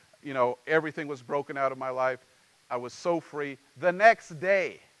cleared. Everything was broken out of my life. I was so free. The next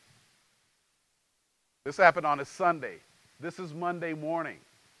day, this happened on a Sunday. This is Monday morning.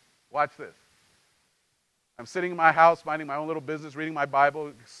 Watch this. I'm sitting in my house, minding my own little business, reading my Bible,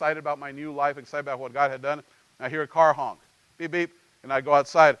 excited about my new life, excited about what God had done. And I hear a car honk, beep, beep, and I go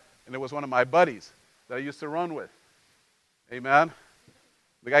outside, and it was one of my buddies that I used to run with. Amen?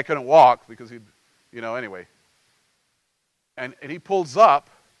 The guy couldn't walk because anyway. And he pulls up,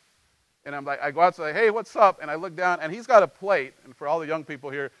 and I'm like, I go outside, hey, what's up? And I look down, and he's got a plate, and for all the young people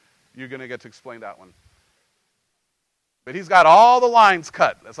here, you're going to get to explain that one. But he's got all the lines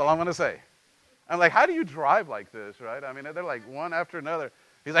cut. That's all I'm going to say. I'm like, how do you drive like this, right? They're like one after another.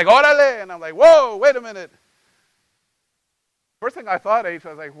 He's like, órale! And I'm like, whoa, wait a minute. First thing I thought, I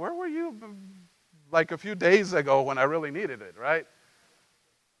was like, where were you like a few days ago when I really needed it, right?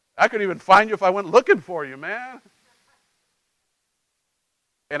 I could even find you if I went looking for you, man.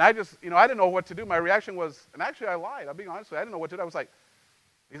 And I just, I didn't know what to do. My reaction was, and actually I lied. I'm being honest with you. I didn't know what to do. I was like,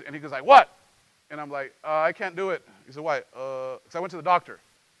 and he goes like, what? And I'm like, I can't do it. He said, why? Because I went to the doctor.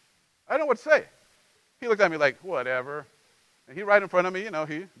 I didn't know what to say. He looked at me like, whatever. And he right in front of me,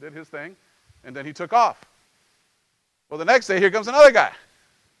 he did his thing, and then he took off. Well, the next day, here comes another guy.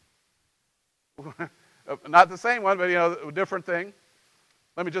 Not the same one, but, a different thing.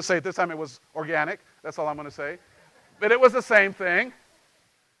 Let me just say, this time it was organic. That's all I'm going to say. But it was the same thing.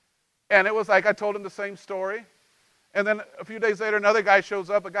 And it was like I told him the same story. And then a few days later, another guy shows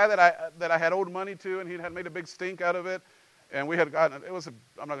up, a guy that I had owed money to, and he had made a big stink out of it. And we had gotten, I'm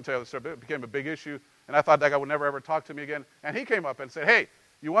not going to tell you the story, but it became a big issue. And I thought that guy would never, ever talk to me again. And he came up and said, hey,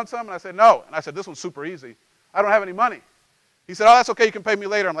 you want some? And I said, no. And I said, this one's super easy. I don't have any money. He said, oh, that's okay. You can pay me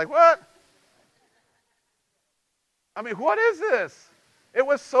later. I'm like, what? I mean, what is this? It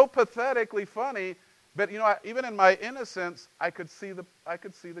was so pathetically funny. But, even in my innocence, I could see the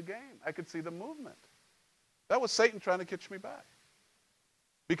game. I could see the movement. That was Satan trying to catch me back.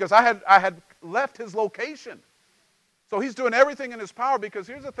 Because I had left his location. So he's doing everything in his power, because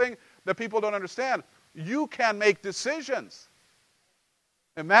here's the thing that people don't understand. You can make decisions.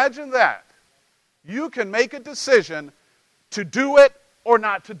 Imagine that. You can make a decision to do it or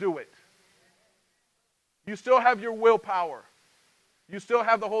not to do it. You still have your willpower. You still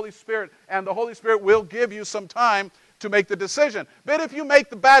have the Holy Spirit, and the Holy Spirit will give you some time to make the decision. But if you make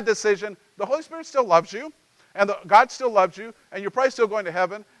the bad decision, the Holy Spirit still loves you, and God still loves you, and you're probably still going to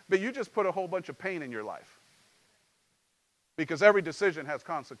heaven, but you just put a whole bunch of pain in your life. Because every decision has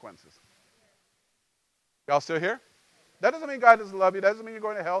consequences. Y'all still here? That doesn't mean God doesn't love you. That doesn't mean you're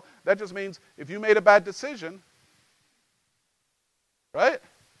going to hell. That just means if you made a bad decision, right?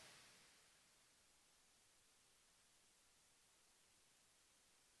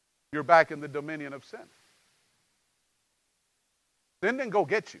 You're back in the dominion of sin. Sin didn't go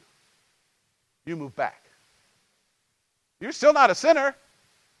get you. You move back. You're still not a sinner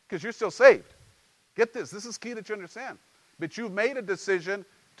because you're still saved. Get this. This is key that you understand. But you've made a decision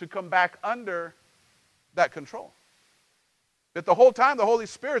to come back under that control. That the whole time the Holy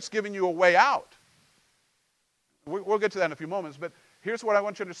Spirit's giving you a way out. We'll get to that in a few moments. But here's what I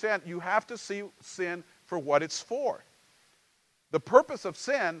want you to understand. You have to see sin for what it's for. The purpose of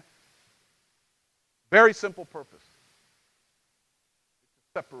sin, very simple purpose, is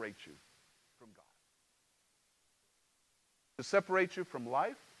to separate you from God. To separate you from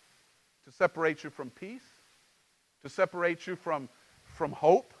life, to separate you from peace, to separate you from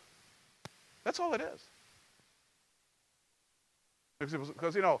hope. That's all it is.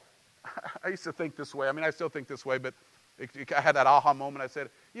 Because, I used to think this way. I mean, I still think this way, but I had that aha moment. I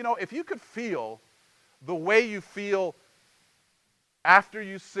said, if you could feel the way you feel after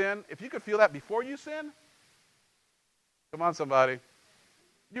you sin, if you could feel that before you sin, come on, somebody,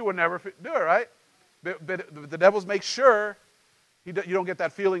 you would never do it, right? But the devil makes sure you don't get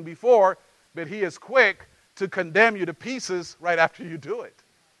that feeling before, but he is quick to condemn you to pieces right after you do it.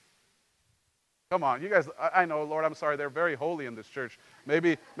 Come on, you guys, I know, Lord, I'm sorry, they're very holy in this church.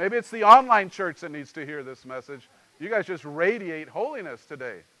 Maybe it's the online church that needs to hear this message. You guys just radiate holiness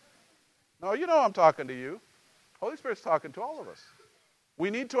today. No, I'm talking to you. Holy Spirit's talking to all of us. We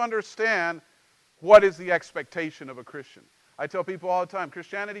need to understand what is the expectation of a Christian. I tell people all the time,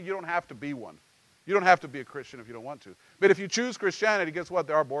 Christianity, you don't have to be one. You don't have to be a Christian if you don't want to. But if you choose Christianity, guess what?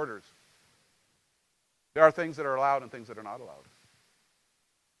 There are borders. There are things that are allowed and things that are not allowed.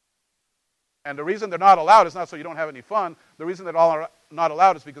 And the reason they're not allowed is not so you don't have any fun. The reason they're all not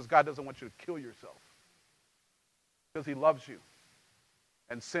allowed is because God doesn't want you to kill yourself. Because he loves you.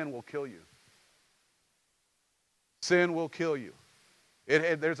 And sin will kill you. Sin will kill you.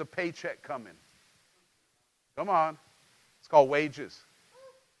 There's a paycheck coming. Come on. It's called wages.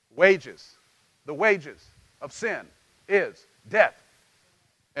 Wages. The wages of sin is death.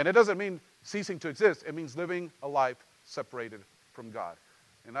 And it doesn't mean ceasing to exist. It means living a life separated from God.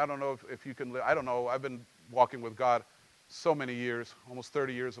 And I don't know if you can live. I don't know. I've been walking with God so many years, almost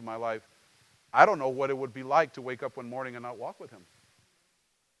 30 years of my life. I don't know what it would be like to wake up one morning and not walk with him.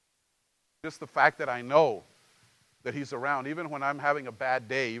 Just the fact that I know that he's around, even when I'm having a bad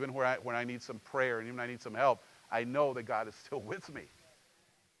day, even when I need some prayer and even when I need some help, I know that God is still with me.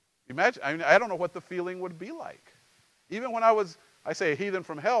 Imagine, I don't know what the feeling would be like. Even when I say a heathen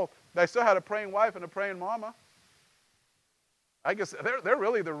from hell, but I still had a praying wife and a praying mama. I guess they're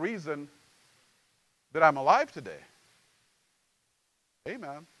really the reason that I'm alive today.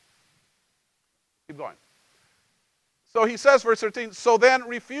 Amen. Keep going. So he says, verse 13, so then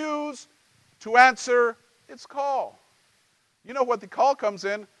refuse to answer its call. You know what the call comes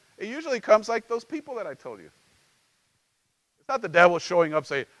in? It usually comes like those people that I told you. It's not the devil showing up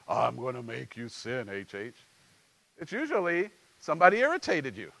saying, I'm going to make you sin, H.H. It's usually somebody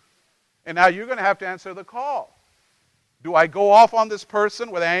irritated you. And now you're going to have to answer the call. Do I go off on this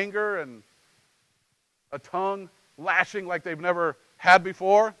person with anger and a tongue lashing like they've never had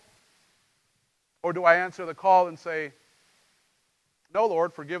before? Or do I answer the call and say, no,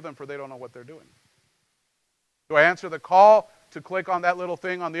 Lord, forgive them for they don't know what they're doing? Do I answer the call to click on that little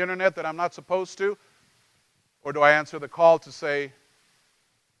thing on the internet that I'm not supposed to? Or do I answer the call to say,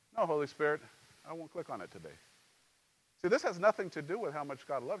 no, Holy Spirit, I won't click on it today? See, this has nothing to do with how much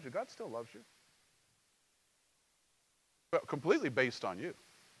God loves you. God still loves you. But completely based on you.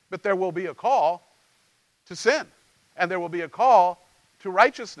 But there will be a call to sin. And there will be a call to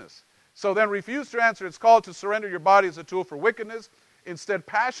righteousness. So then refuse to answer its call to surrender your body as a tool for wickedness. Instead,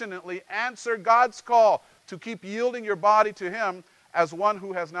 passionately answer God's call to keep yielding your body to Him as one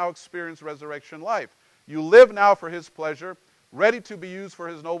who has now experienced resurrection life. You live now for His pleasure, ready to be used for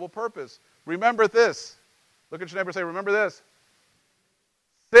His noble purpose. Remember this. Look at your neighbor and say, remember this.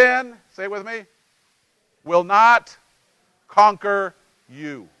 Sin, say it with me, will not conquer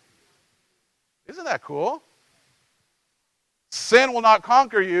you. Isn't that cool? Sin will not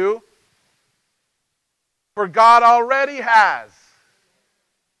conquer you, for God already has.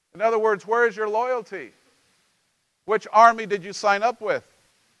 In other words, where is your loyalty? Which army did you sign up with?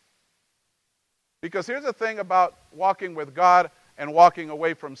 Because here's the thing about walking with God and walking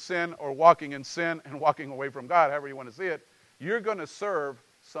away from sin, or walking in sin and walking away from God, however you want to see it. You're going to serve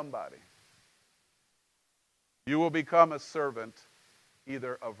somebody. You will become a servant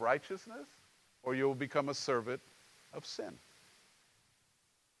either of righteousness or you will become a servant of sin.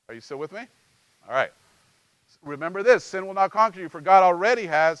 Are you still with me? All right. Remember this, sin will not conquer you, for God already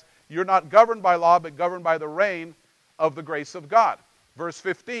has. You're not governed by law, but governed by the reign of the grace of God. Verse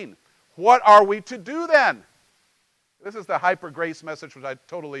 15. What are we to do then? This is the hyper grace message, which I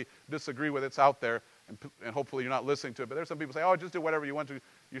totally disagree with. It's out there, and hopefully you're not listening to it. But there's some people say, oh, just do whatever you want to.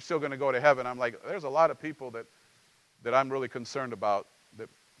 You're still going to go to heaven. I'm like, there's a lot of people that I'm really concerned about that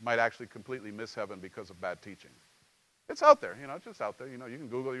might actually completely miss heaven because of bad teaching. It's out there, it's just out there. You can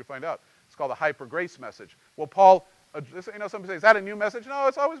Google it, you find out. It's called the hyper grace message. Well, Paul, somebody says, is that a new message? No,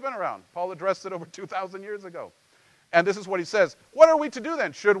 it's always been around. Paul addressed it over 2,000 years ago. And this is what he says. What are we to do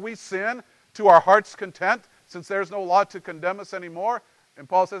then? Should we sin to our heart's content, since there's no law to condemn us anymore? And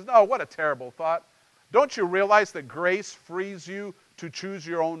Paul says, no, what a terrible thought. Don't you realize that grace frees you to choose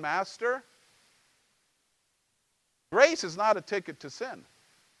your own master? Grace is not a ticket to sin.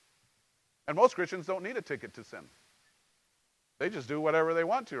 And most Christians don't need a ticket to sin. They just do whatever they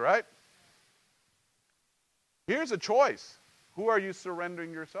want to, right? Here's a choice. Who are you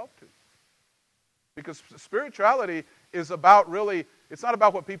surrendering yourself to? Because spirituality is about really, it's not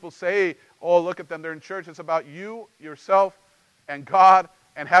about what people say, oh, look at them, they're in church. It's about you, yourself, and God,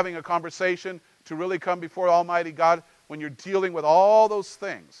 and having a conversation to really come before Almighty God when you're dealing with all those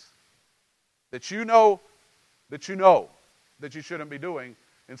things that you know that you shouldn't be doing,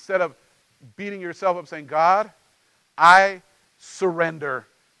 instead of beating yourself up saying, God, I surrender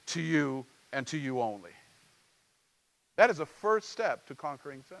to you and to you only. That is a first step to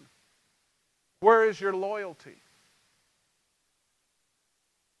conquering sin. Where is your loyalty?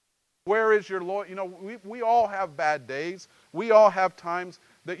 Where is your loyalty? We all have bad days. We all have times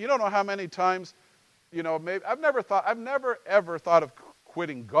that you don't know how many times, maybe I've never ever thought of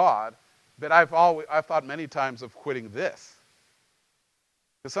quitting God, but I've thought many times of quitting this.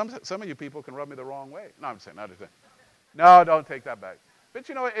 Because some of you people can rub me the wrong way. No, I'm saying, not just saying. No, don't take that back. But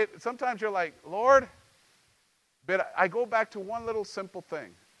sometimes you're like, Lord, but I go back to one little simple thing.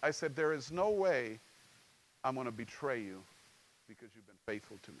 I said, there is no way I'm going to betray you because you've been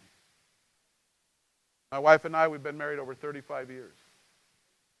faithful to me. My wife and I, we've been married over 35 years.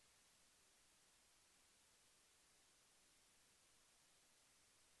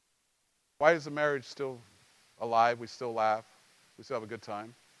 Why is the marriage still alive? We still laugh. We still have a good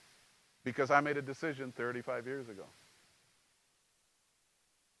time. Because I made a decision 35 years ago.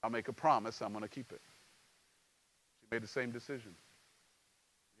 I'll make a promise, I'm going to keep it. She made the same decision.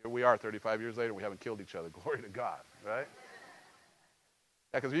 Here we are 35 years later, we haven't killed each other. Glory to God, right?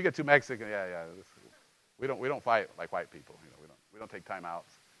 Yeah, because you get too Mexican, we don't fight like white people. We don't take timeouts.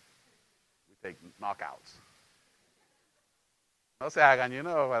 We take knockouts. No se hagan, you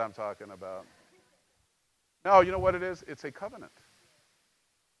know what I'm talking about. No, you know what it is? It's a covenant.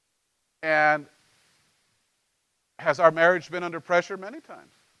 And has our marriage been under pressure? Many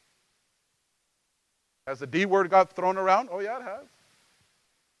times. Has the D word got thrown around? Oh, yeah, it has.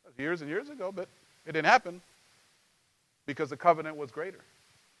 Years and years ago, but it didn't happen because the covenant was greater.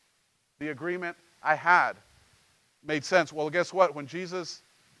 The agreement I had made sense. Well, guess what? When Jesus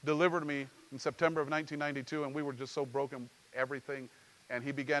delivered me in September of 1992, and we were just so broken, everything, and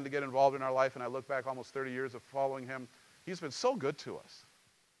he began to get involved in our life, and I look back almost 30 years of following him, he's been so good to us.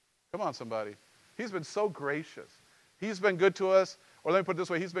 Come on, somebody. He's been so gracious. He's been good to us, or let me put it this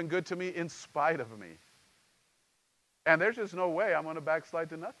way, he's been good to me in spite of me. And there's just no way I'm going to backslide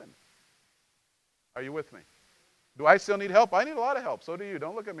to nothing. Are you with me? Do I still need help? I need a lot of help. So do you.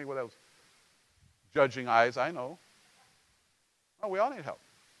 Don't look at me with those judging eyes. I know. Oh, we all need help.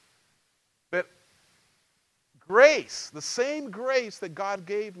 But grace, the same grace that God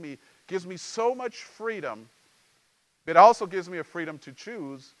gave me, gives me so much freedom, but it also gives me a freedom to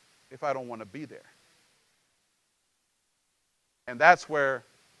choose if I don't want to be there. And that's where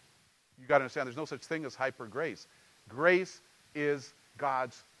you got to understand there's no such thing as hyper grace. Grace is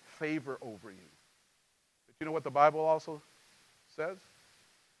God's favor over you. But you know what the Bible also says?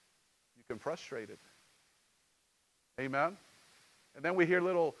 You can frustrate it. Amen? And then we hear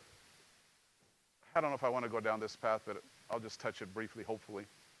little, I don't know if I want to go down this path, but I'll just touch it briefly, hopefully.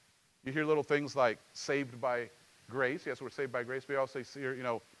 You hear little things like saved by grace. Yes, we're saved by grace. But you also see,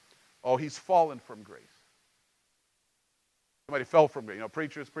 oh, he's fallen from grace. Somebody fell from grace.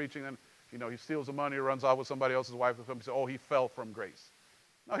 Preacher's preaching, and, he steals the money, runs off with somebody else's wife, or somebody says, oh, he fell from grace.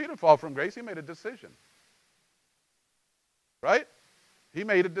 No, he didn't fall from grace. He made a decision. Right? He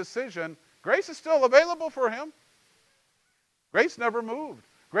made a decision. Grace is still available for him. Grace never moved.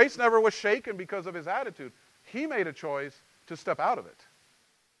 Grace never was shaken because of his attitude. He made a choice to step out of it.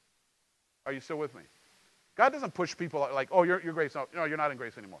 Are you still with me? God doesn't push people like, oh, you're grace. No, you're not in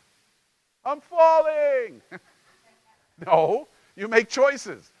grace anymore. I'm falling. No, you make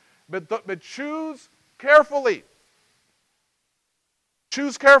choices. But choose carefully.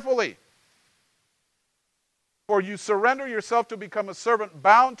 Choose carefully. For you surrender yourself to become a servant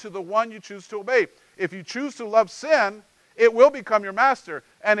bound to the one you choose to obey. If you choose to love sin, it will become your master,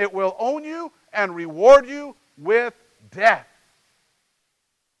 and it will own you and reward you with death.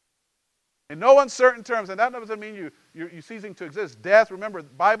 In no uncertain terms, and that doesn't mean you ceasing to exist. Death, remember,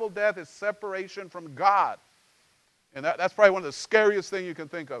 Bible death is separation from God. And that's probably one of the scariest things you can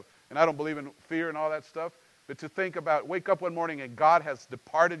think of. And I don't believe in fear and all that stuff. But to think about, wake up one morning and God has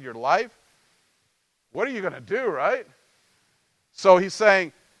departed your life, what are you going to do, right? So he's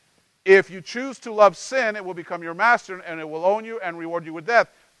saying, if you choose to love sin, it will become your master, and it will own you and reward you with death.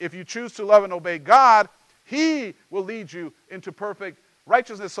 If you choose to love and obey God, he will lead you into perfect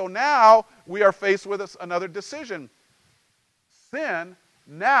righteousness. So now we are faced with another decision. Sin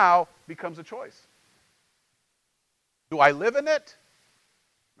now becomes a choice. Do I live in it?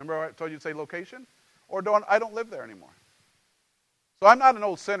 Remember I told you to say location? Or I don't live there anymore. So I'm not an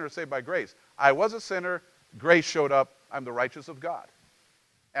old sinner saved by grace. I was a sinner. Grace showed up. I'm the righteous of God.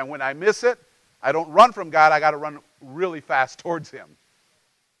 And when I miss it, I don't run from God. I got to run really fast towards him.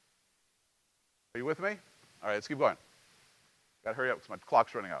 Are you with me? All right, let's keep going. Got to hurry up because my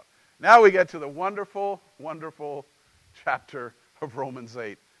clock's running out. Now we get to the wonderful, wonderful chapter of Romans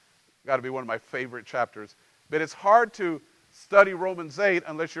 8. Got to be one of my favorite chapters. But it's hard to study Romans 8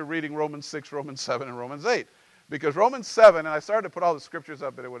 unless you're reading Romans 6, Romans 7, and Romans 8. Because Romans 7, and I started to put all the scriptures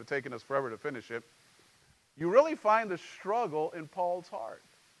up, but it would have taken us forever to finish it. You really find the struggle in Paul's heart.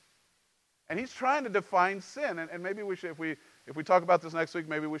 And he's trying to define sin. And maybe we should, if we talk about this next week,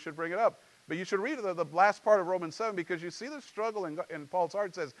 maybe we should bring it up. But you should read the last part of Romans 7 because you see the struggle in Paul's heart.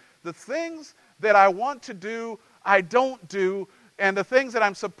 It says, the things that I want to do, I don't do. And the things that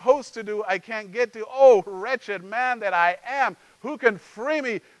I'm supposed to do, I can't get to. Oh, wretched man that I am. Who can free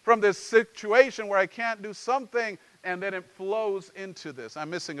me from this situation where I can't do something? And then it flows into this.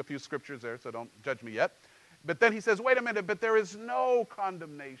 I'm missing a few scriptures there, so don't judge me yet. But then he says, wait a minute, but there is no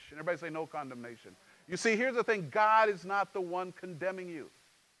condemnation. Everybody say no condemnation. You see, here's the thing. God is not the one condemning you.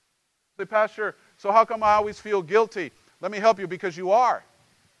 Say, Pastor, so how come I always feel guilty? Let me help you, because you are.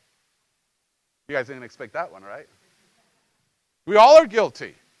 You guys didn't expect that one, right? We all are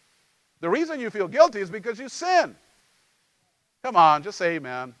guilty. The reason you feel guilty is because you sin. Come on, just say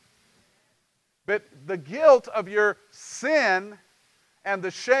amen. But the guilt of your sin and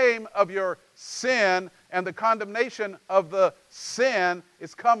the shame of your sin and the condemnation of the sin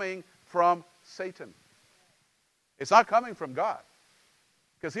is coming from Satan. It's not coming from God.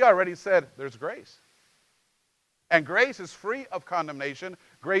 Because he already said there's grace. And grace is free of condemnation.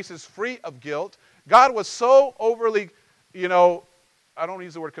 Grace is free of guilt. God was so overly, I don't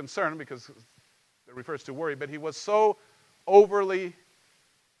use the word concerned because it refers to worry, but he was so overly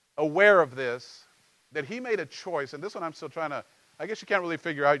aware of this that he made a choice. And this one I'm still trying to, I guess you can't really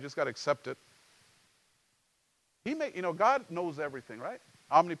figure out. You just got to accept it. God knows everything, right?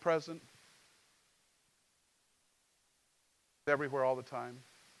 Omnipresent. Everywhere all the time.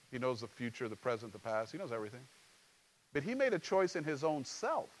 He knows the future, the present, the past. He knows everything. But he made a choice in his own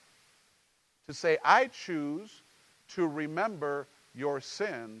self to say, I choose to remember your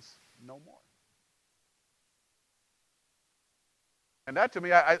sins no more. And that to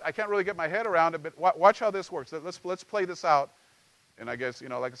me, I can't really get my head around it, but watch how this works. Let's play this out. And I guess,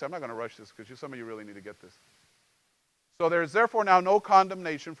 like I said, I'm not going to rush this because some of you really need to get this. So there is therefore now no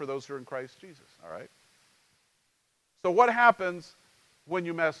condemnation for those who are in Christ Jesus, all right? So what happens when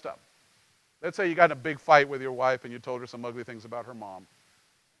you messed up? Let's say you got in a big fight with your wife and you told her some ugly things about her mom.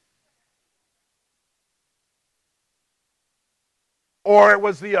 Or it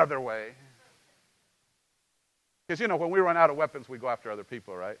was the other way. Because, when we run out of weapons, we go after other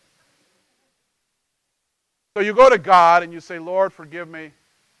people, right? So you go to God and you say, Lord, forgive me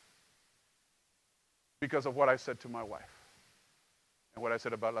because of what I said to my wife and what I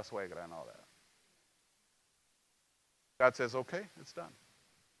said about La Suegra and all that. God says, okay, it's done.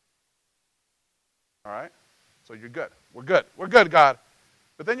 All right? So you're good. We're good. We're good, God.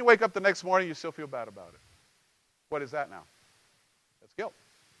 But then you wake up the next morning, you still feel bad about it. What is that now? That's guilt.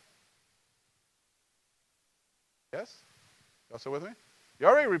 Yes? You also with me? You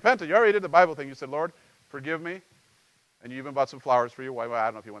already repented. You already did the Bible thing. You said, Lord, forgive me. And you even bought some flowers for your wife. Well, I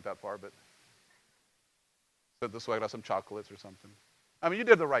don't know if you went that far, but said this way, I got some chocolates or something. I mean, you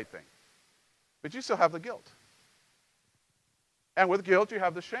did the right thing. But you still have the guilt. And with guilt, you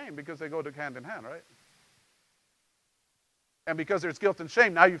have the shame because they go hand in hand, right? And because there's guilt and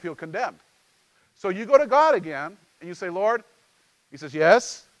shame, now you feel condemned. So you go to God again, and you say, Lord, he says,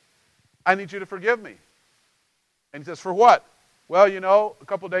 yes, I need you to forgive me. And he says, for what? Well, a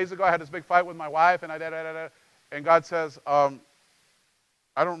couple of days ago, I had this big fight with my wife, and and God says, I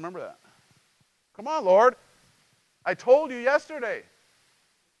don't remember that. Come on, Lord. I told you yesterday.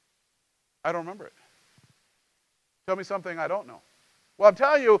 I don't remember it. Tell me something I don't know. Well, I'm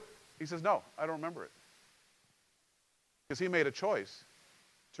telling you. He says, no, I don't remember it. Because he made a choice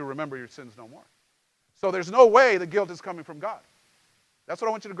to remember your sins no more. So there's no way the guilt is coming from God. That's what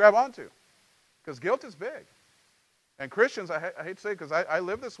I want you to grab onto. Because guilt is big. And Christians, I hate to say it because I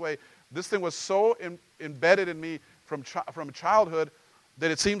live this way, this thing was so embedded in me from childhood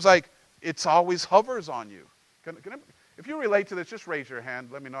that it seems like it always hovers on you. If you relate to this, just raise your hand.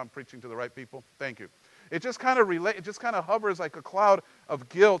 Let me know I'm preaching to the right people. Thank you. It just kind of hovers like a cloud of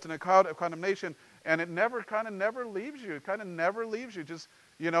guilt and a cloud of condemnation, and it never leaves you. It kind of never leaves you. Just,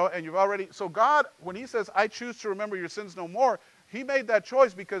 and you've already, so God, when he says, I choose to remember your sins no more, he made that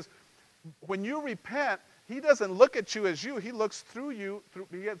choice because when you repent, he doesn't look at you as you. He looks through you.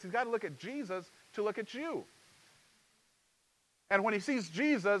 He's got to look at Jesus to look at you. And when he sees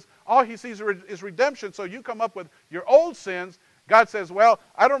Jesus, all he sees is redemption. So you come up with your old sins. God says, well,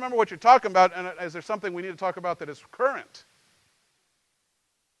 I don't remember what you're talking about, and is there something we need to talk about that is current?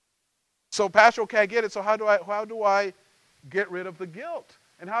 So, Pastor, okay, I get it. So how do I get rid of the guilt?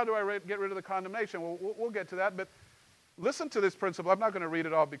 And how do I get rid of the condemnation? Well, we'll get to that, but listen to this principle. I'm not going to read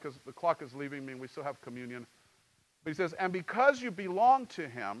it all because the clock is leaving me and we still have communion. But he says, and because you belong to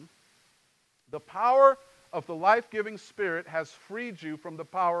him, the power of the life-giving Spirit has freed you from the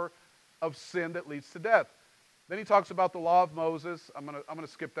power of sin that leads to death. Then he talks about the law of Moses. I'm going to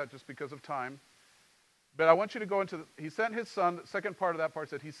skip that just because of time. But I want you to go into, he sent his son, the second part of that part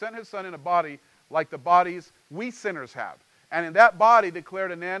said, he sent his son in a body like the bodies we sinners have. And in that body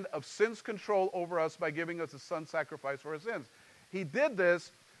declared an end of sin's control over us by giving us a son sacrifice for our sins. He did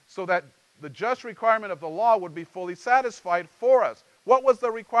this so that the just requirement of the law would be fully satisfied for us. What was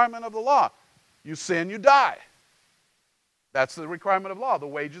the requirement of the law? You sin, you die. That's the requirement of law. The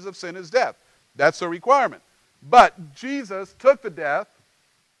wages of sin is death. That's the requirement. But Jesus took the death,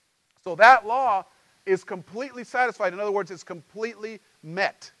 so that law is completely satisfied. In other words, it's completely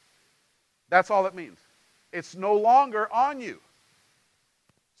met. That's all it means. It's no longer on you.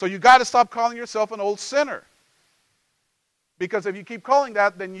 So you got to stop calling yourself an old sinner. Because if you keep calling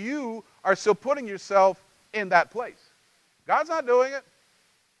that, then you are still putting yourself in that place. God's not doing it.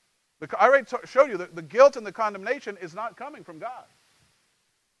 I already showed you that the guilt and the condemnation is not coming from God.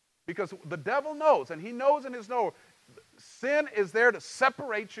 Because the devil knows, and he knows in his know, sin is there to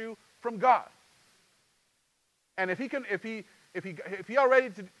separate you from God. And if he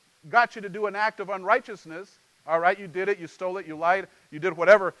already got you to do an act of unrighteousness, all right, you did it, you stole it, you lied, you did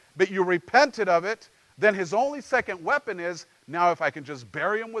whatever, but you repented of it, then his only second weapon is, now if I can just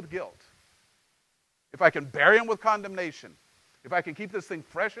bury him with guilt, if I can bury him with condemnation, if I can keep this thing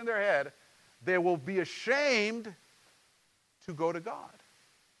fresh in their head, they will be ashamed to go to God.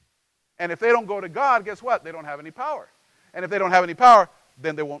 And if they don't go to God, guess what? They don't have any power. And if they don't have any power,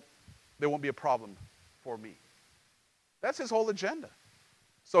 then there won't be a problem for me. That's his whole agenda.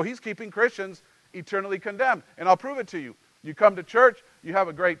 So he's keeping Christians eternally condemned. And I'll prove it to you. You come to church, you have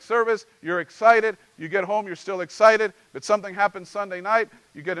a great service, you're excited, you get home, you're still excited, but something happens Sunday night,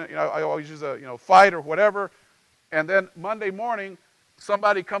 you get I always use a fight or whatever, and then Monday morning,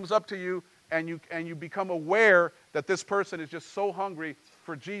 somebody comes up to you and you become aware that this person is just so hungry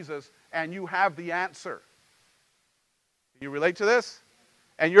for Jesus and you have the answer. Can you relate to this?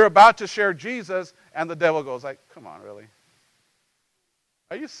 And you're about to share Jesus and the devil goes like, come on, really?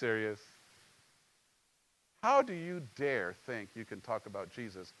 Are you serious? How do you dare think you can talk about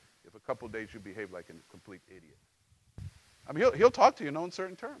Jesus if a couple days you behave like a complete idiot? I mean, he'll talk to you in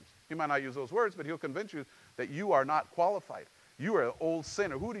uncertain terms. He might not use those words, but he'll convince you that you are not qualified. You are an old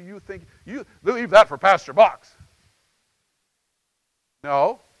sinner. Who do you think? You leave that for Pastor Box.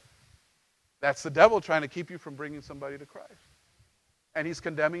 No. That's the devil trying to keep you from bringing somebody to Christ. And he's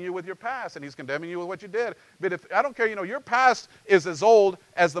condemning you with your past, and he's condemning you with what you did. But if I don't care, your past is as old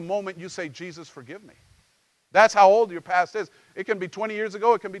as the moment you say, Jesus, forgive me. That's how old your past is. It can be 20 years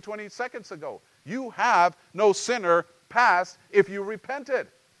ago. It can be 20 seconds ago. You have no sinner past if you repented.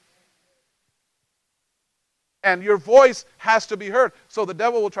 And your voice has to be heard. So the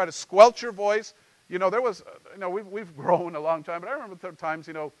devil will try to squelch your voice. There was, we've grown a long time, but I remember times,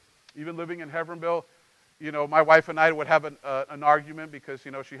 even living in Heveronville, my wife and I would have an argument because,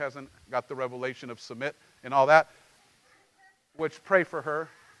 she hasn't got the revelation of submit and all that, which pray for her.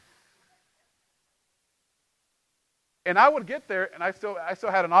 And I would get there, and I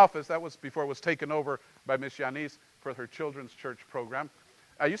still had an office. That was before it was taken over by Miss Yanis for her children's church program.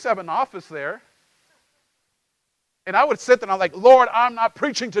 I used to have an office there. And I would sit there and I'm like, Lord, I'm not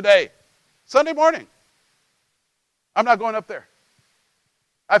preaching today. Sunday morning. I'm not going up there.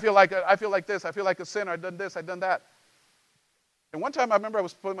 I feel like this. I feel like a sinner. I've done this. I've done that. And one time I remember I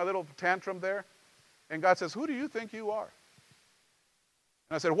was putting my little tantrum there. And God says, who do you think you are?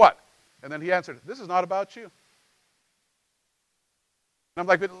 And I said, what? And then he answered, this is not about you. And I'm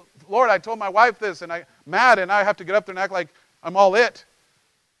like, but Lord, I told my wife this, and I'm mad, and I have to get up there and act like I'm all it.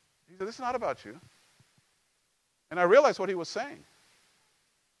 He said, this is not about you. And I realized what he was saying.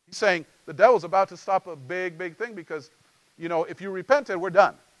 He's saying the devil's about to stop a big, big thing because, if you repented, we're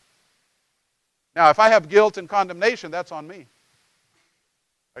done. Now, if I have guilt and condemnation, that's on me.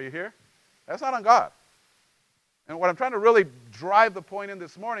 Are you here? That's not on God. And what I'm trying to really drive the point in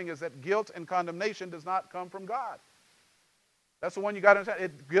this morning is that guilt and condemnation does not come from God. That's the one you got to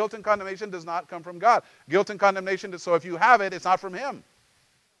understand. Guilt and condemnation does not come from God. Guilt and condemnation, so if you have it, it's not from Him.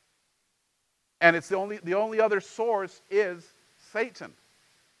 And it's the only other source is Satan.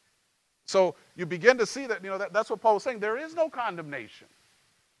 So you begin to see that, that's what Paul was saying. There is no condemnation.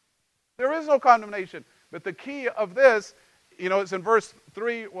 There is no condemnation. But the key of this, it's in verse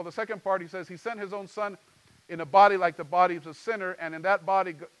 3. Well, the second part, he says, he sent his own son in a body like the body of a sinner, and in that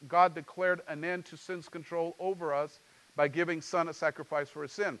body God declared an end to sin's control over us by giving son a sacrifice for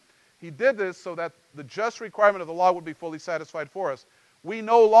his sin. He did this so that the just requirement of the law would be fully satisfied for us. We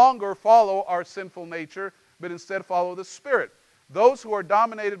no longer follow our sinful nature, but instead follow the Spirit. Those who are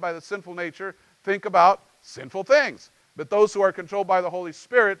dominated by the sinful nature think about sinful things. But those who are controlled by the Holy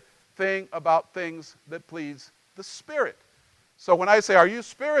Spirit think about things that please the Spirit. So when I say, are you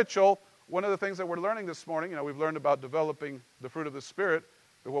spiritual? One of the things that we're learning this morning, we've learned about developing the fruit of the Spirit.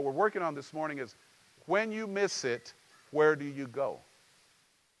 But what we're working on this morning is, when you miss it, where do you go?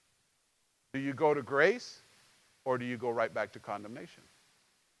 Do you go to grace? Or do you go right back to condemnation?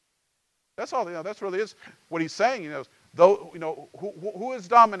 That's all. That's really is what he's saying. Who is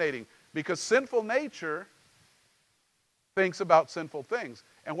dominating? Because sinful nature thinks about sinful things.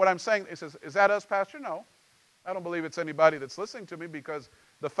 And what I'm saying is that us, Pastor? No, I don't believe it's anybody that's listening to me, because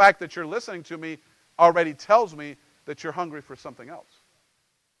the fact that you're listening to me already tells me that you're hungry for something else.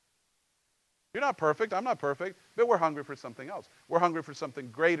 You're not perfect. I'm not perfect, but we're hungry for something else. We're hungry for something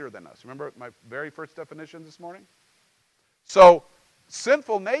greater than us. Remember my very first definition this morning? So,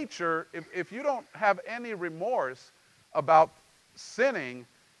 sinful nature, if you don't have any remorse about sinning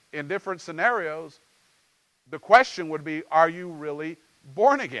in different scenarios, the question would be, are you really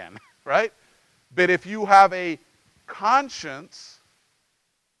born again, right? But if you have a conscience,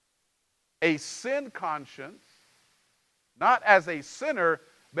 a sin conscience, not as a sinner,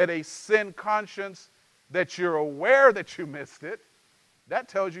 but a sin conscience that you're aware that you missed it, that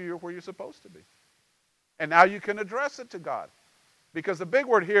tells you you're where you're supposed to be. And now you can address it to God. Because the big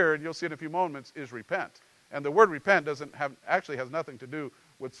word here, and you'll see it in a few moments, is repent. And the word repent actually has nothing to do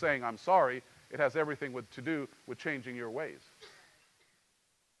with saying I'm sorry. It has everything to do with changing your ways.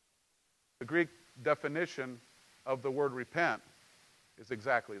 The Greek definition of the word repent is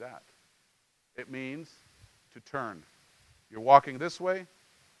exactly that. It means to turn. You're walking this way,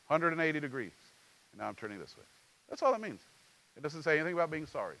 180 degrees, and now I'm turning this way. That's all it means. It doesn't say anything about being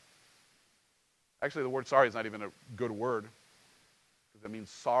sorry. Actually, the word sorry is not even a good word, because it means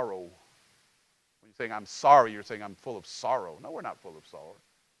sorrow. When you're saying, I'm sorry, you're saying, I'm full of sorrow. No, we're not full of sorrow.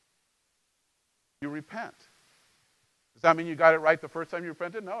 You repent. Does that mean you got it right the first time you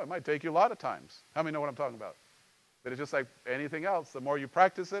repented? No, it might take you a lot of times. How many know what I'm talking about? But it's just like anything else. The more you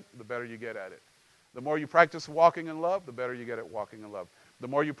practice it, the better you get at it. The more you practice walking in love, the better you get at walking in love. The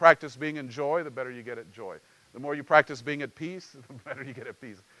more you practice being in joy, the better you get at joy. The more you practice being at peace, the better you get at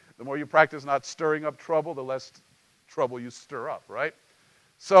peace. The more you practice not stirring up trouble, the less trouble you stir up, right?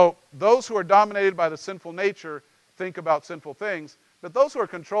 So those who are dominated by the sinful nature think about sinful things, but those who are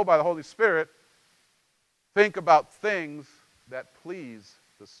controlled by the Holy Spirit think about things that please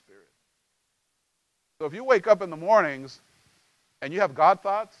the Spirit. So if you wake up in the mornings and you have God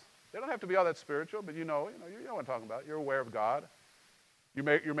thoughts, they don't have to be all that spiritual, but you know what I'm talking about. You're aware of God.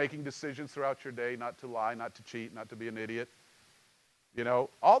 You're making decisions throughout your day not to lie, not to cheat, not to be an idiot.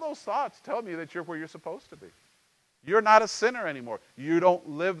 All those thoughts tell me that you're where you're supposed to be. You're not a sinner anymore. You don't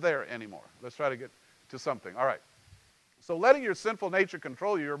live there anymore. Let's try to get to something. All right. So letting your sinful nature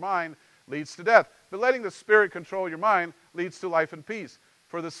control your mind leads to death. But letting the Spirit control your mind leads to life and peace.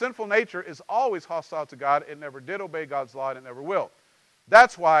 For the sinful nature is always hostile to God. It never did obey God's law, and it never will.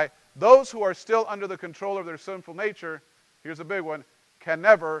 That's why those who are still under the control of their sinful nature, here's a big one, can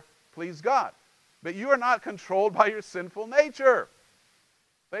never please God. But you are not controlled by your sinful nature.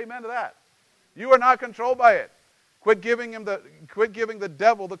 Say amen to that. You are not controlled by it. Quit giving the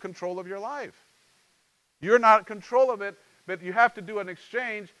devil the control of your life. You're not in control of it, but you have to do an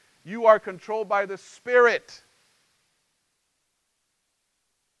exchange. You are controlled by the Spirit.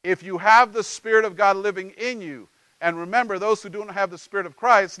 If you have the Spirit of God living in you, and remember, those who do not have the Spirit of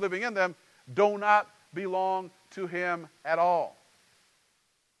Christ living in them do not belong to Him at all.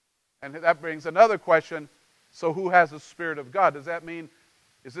 And that brings another question. So who has the Spirit of God? Does that mean,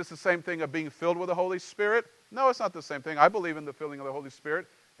 is this the same thing of being filled with the Holy Spirit? No, it's not the same thing. I believe in the filling of the Holy Spirit,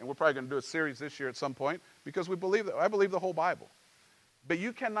 and we're probably going to do a series this year at some point, because I believe the whole Bible. But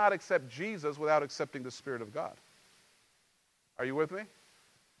you cannot accept Jesus without accepting the Spirit of God. Are you with me?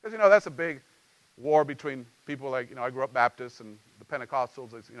 Because, that's a big war between people like, I grew up Baptist and the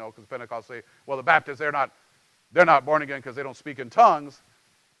Pentecostals, because the Pentecostals say, well, the Baptists, they're not born again because they don't speak in tongues.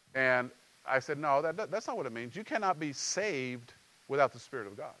 And I said, no, that's not what it means. You cannot be saved without the Spirit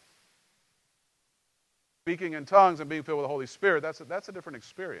of God. Speaking in tongues and being filled with the Holy Spirit, that's a different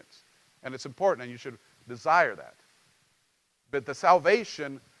experience. And it's important, and you should desire that. But the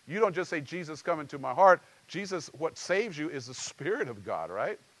salvation, you don't just say, Jesus, come into my heart. Jesus, what saves you is the Spirit of God,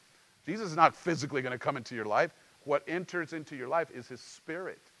 right? Jesus is not physically going to come into your life. What enters into your life is His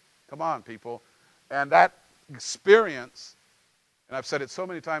Spirit. Come on, people. And that experience, and I've said it so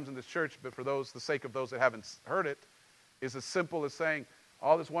many times in this church, but for the sake of those that haven't heard it, is as simple as saying,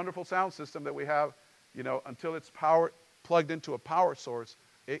 all this wonderful sound system that we have, until it's plugged into a power source,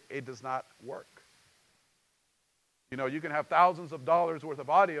 it does not work. You can have thousands of dollars worth of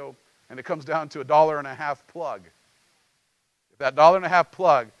audio, and it comes down to $1.50 plug. If that $1.50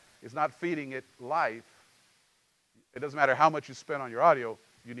 plug is not feeding it life, it doesn't matter how much you spend on your audio,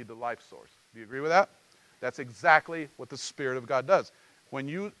 you need the life source. Do you agree with that? That's exactly what the Spirit of God does. When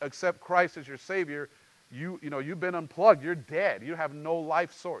you accept Christ as your Savior, you've been unplugged. You're dead. You have no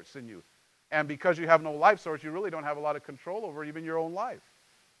life source in you. And because you have no life source, you really don't have a lot of control over even your own life.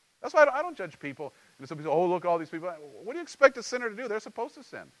 That's why I don't judge people. And some people say, oh, look at all these people. What do you expect a sinner to do? They're supposed to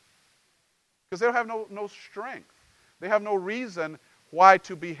sin. Because they don't have no strength. They have no reason why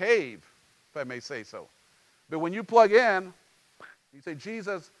to behave, if I may say so. But when you plug in, you say,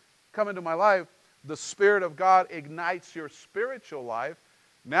 Jesus, come into my life, the Spirit of God ignites your spiritual life.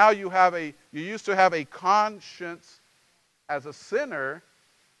 Now you used to have a conscience as a sinner,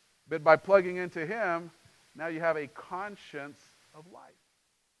 but by plugging into Him, now you have a conscience of life.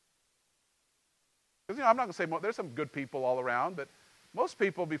 Because, I'm not going to say there's some good people all around, but most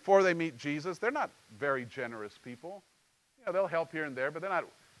people, before they meet Jesus, they're not very generous people. They'll help here and there, but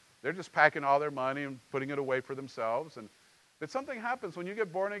they're just packing all their money and putting it away for themselves. But something happens when you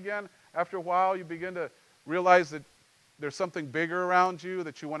get born again. After a while, you begin to realize that there's something bigger around you,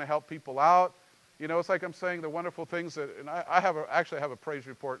 that you want to help people out. It's like I'm saying the wonderful things that, and I have a praise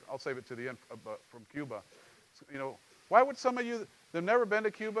report. I'll save it to the end from Cuba. Why would some of you, they've never been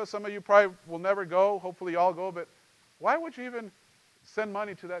to Cuba, some of you probably will never go, hopefully you all go, but why would you even send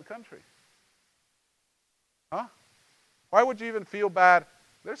money to that country? Huh? Why would you even feel bad?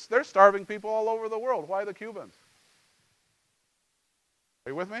 There's starving people all over the world. Why the Cubans?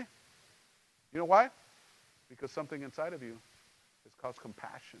 Are you with me? You know why? Because something inside of you has caused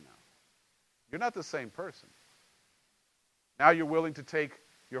compassion now. You're not the same person. Now you're willing to take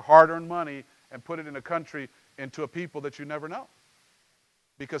your hard-earned money and put it in a country, into a people that you never know.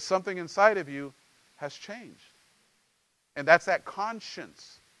 Because something inside of you has changed. And that's that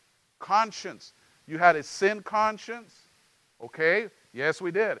conscience. Conscience. You had a sin conscience. Okay? Yes,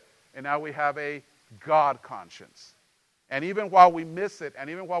 we did. And now we have a God conscience. And even while we miss it, and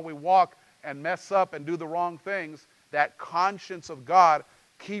even while we walk and mess up and do the wrong things, that conscience of God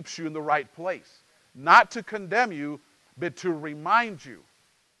keeps you in the right place. Not to condemn you, but to remind you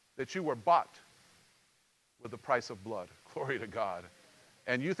that you were bought with the price of blood. Glory to God.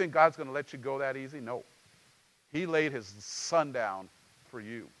 And you think God's going to let you go that easy? No. He laid his son down for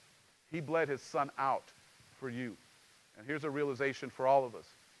you. He bled his son out for you. And here's a realization for all of us.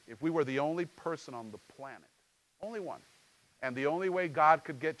 If we were the only person on the planet, only one, and the only way God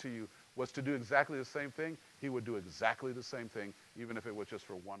could get to you was to do exactly the same thing, he would do exactly the same thing, even if it was just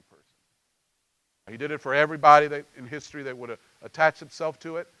for one person. He did it for everybody in history that would attach himself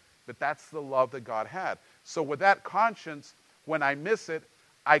to it, but that's the love that God had. So with that conscience, when I miss it,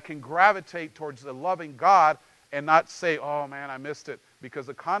 I can gravitate towards the loving God and not say, oh man, I missed it. Because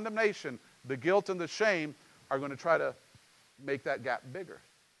the condemnation, the guilt, and the shame are going to try to make that gap bigger.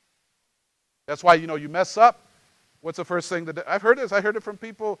 That's why, you mess up. What's the first thing that I've heard this? I heard it from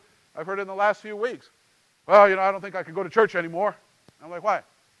people. I've heard it in the last few weeks. Well, I don't think I can go to church anymore. I'm like, why?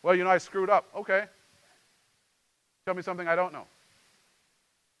 Well, I screwed up. Okay. Tell me something I don't know.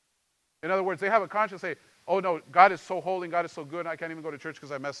 In other words, they have a conscience, say, oh no, God is so holy, God is so good, I can't even go to church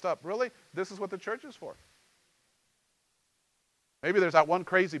because I messed up. Really? This is what the church is for. Maybe there's that one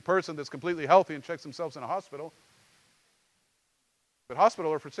crazy person that's completely healthy and checks themselves in a hospital. But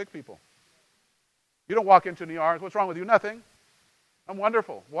hospitals are for sick people. You don't walk into an ER, what's wrong with you? Nothing. I'm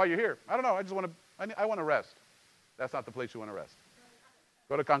wonderful. Why are you here? I don't know. I want to rest. That's not the place you want to rest.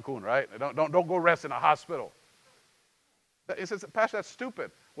 Go to Cancun, right? Don't go rest in a hospital. It says, Pastor, that's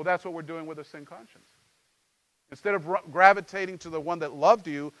stupid. Well, that's what we're doing with a sin conscience. Instead of gravitating to the one that loved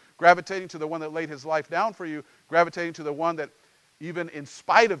you, gravitating to the one that laid his life down for you, gravitating to the one that even in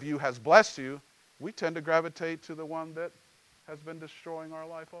spite of you has blessed you, we tend to gravitate to the one that has been destroying our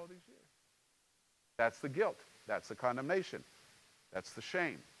life all these years. That's the guilt. That's the condemnation. That's the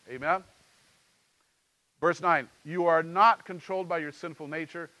shame. Amen? Verse 9, you are not controlled by your sinful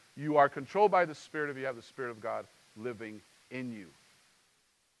nature. You are controlled by the Spirit of you. You have the Spirit of God living in you.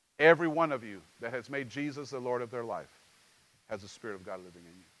 Every one of you that has made Jesus the Lord of their life has the Spirit of God living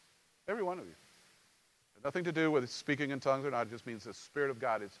in you. Every one of you. It has nothing to do with speaking in tongues or not. It just means the Spirit of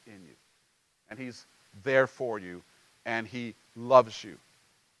God is in you. And he's there for you. And he loves you.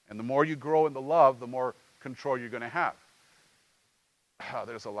 And the more you grow in the love, the more control you're going to have. Oh,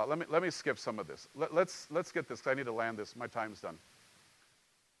 there's a lot. Let me skip some of this. Let's get this, because I need to land this. My time's done.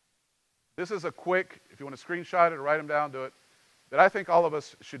 This is a quick, if you want to screenshot it or write them down, do it. That I think all of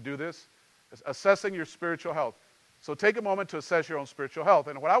us should do this, is assessing your spiritual health. So take a moment to assess your own spiritual health.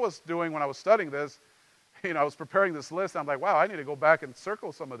 And what I was doing when I was studying this, I was preparing this list. I'm like, wow, I need to go back and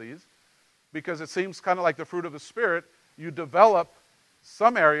circle some of these, because it seems kind of like the fruit of the Spirit. You develop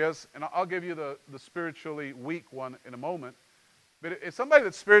some areas, and I'll give you the spiritually weak one in a moment. But if somebody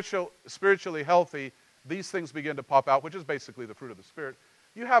that's spiritually healthy, these things begin to pop out, which is basically the fruit of the Spirit.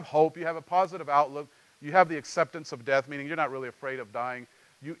 You have hope. You have a positive outlook. You have the acceptance of death, meaning you're not really afraid of dying.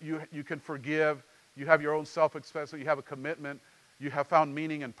 You can forgive. You have your own self-acceptance. You have a commitment. You have found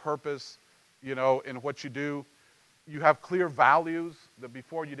meaning and purpose, in what you do. You have clear values that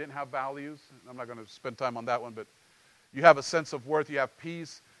before you didn't have values. I'm not going to spend time on that one, but you have a sense of worth. You have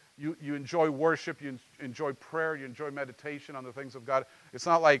peace. You enjoy worship. You enjoy prayer. You enjoy meditation on the things of God. It's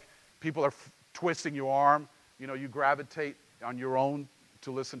not like people are twisting your arm. You gravitate on your own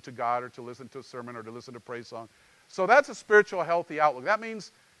to listen to God or to listen to a sermon or to listen to a praise song. So that's a spiritual healthy outlook. That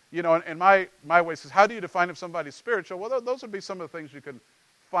means, in my way says, how do you define if somebody's spiritual? Well, those would be some of the things you can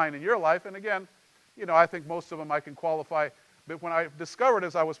find in your life. And again, I think most of them I can qualify. But when I discovered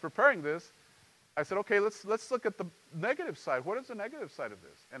as I was preparing this, I said, okay, let's look at the negative side. What is the negative side of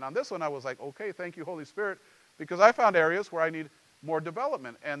this? And on this one, I was like, okay, thank you, Holy Spirit, because I found areas where I need more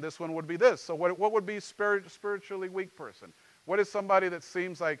development. And this one would be this. So what would be spiritually weak person? What is somebody that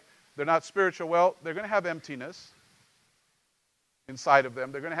seems like they're not spiritual? Well, they're going to have emptiness inside of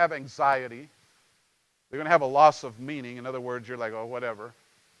them. They're going to have anxiety. They're going to have a loss of meaning. In other words, you're like, oh, whatever.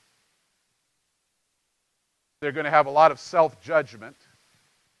 They're going to have a lot of self-judgment,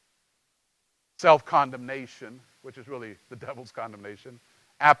 self-condemnation, which is really the devil's condemnation,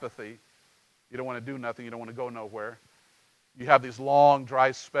 apathy. You don't want to do nothing. You don't want to go nowhere. You have these long,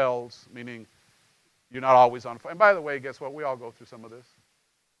 dry spells, meaning you're not always on fire. And by the way, guess what? We all go through some of this.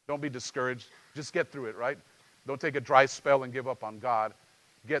 Don't be discouraged. Just get through it, right? Don't take a dry spell and give up on God.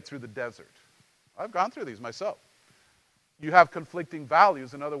 Get through the desert. I've gone through these myself. You have conflicting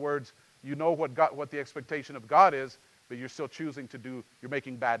values. In other words, You know what the expectation of God is, but you're still choosing to do, you're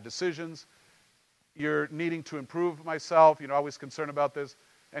making bad decisions. You're needing to improve myself. You're always concerned about this.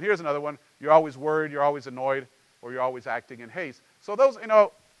 And here's another one. You're always worried, you're always annoyed, or you're always acting in haste. So those,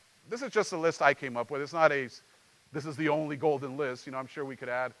 this is just a list I came up with. It's not this is the only golden list. I'm sure we could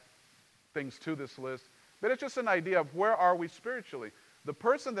add things to this list. But it's just an idea of where are we spiritually. The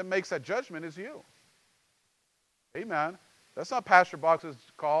person that makes that judgment is you. Amen. That's not Pastor Box's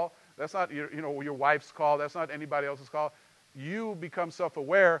call. That's not your wife's call. That's not anybody else's call. You become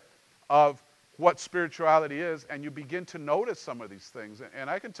self-aware of what spirituality is, and you begin to notice some of these things. And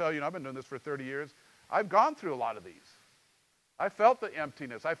I can tell you, I've been doing this for 30 years. I've gone through a lot of these. I felt the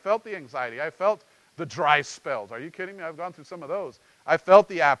emptiness. I felt the anxiety. I felt the dry spells. Are you kidding me? I've gone through some of those. I felt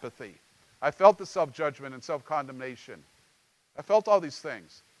the apathy. I felt the self-judgment and self-condemnation. I felt all these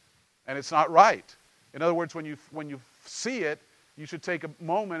things. And it's not right. In other words, when you see it, you should take a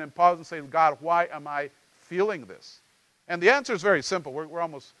moment and pause and say, God, why am I feeling this? And the answer is very simple. We're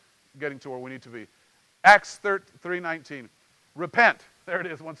almost getting to where we need to be. Acts 3:19. Repent. There it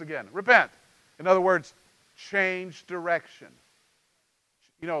is once again. Repent. In other words, change direction.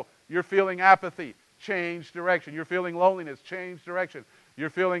 You're feeling apathy. Change direction. You're feeling loneliness. Change direction. You're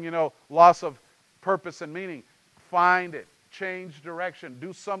feeling, loss of purpose and meaning. Find it. Change direction.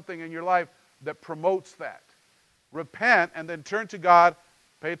 Do something in your life that promotes that. Repent and then turn to God.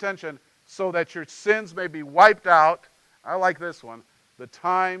 Pay attention. So that your sins may be wiped out. I like this one. The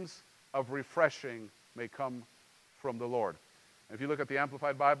times of refreshing may come from the Lord. And if you look at the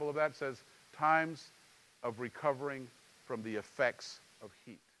Amplified Bible of that, it says times of recovering from the effects of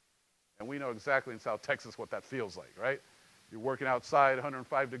heat. And we know exactly in South Texas what that feels like, right? You're working outside,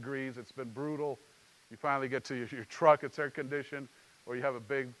 105 degrees, it's been brutal. You finally get to your truck, it's air conditioned, or you have a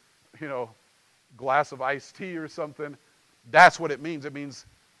big, glass of iced tea or something. That's what it means. It means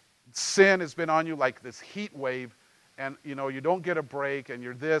sin has been on you like this heat wave, and you don't get a break, and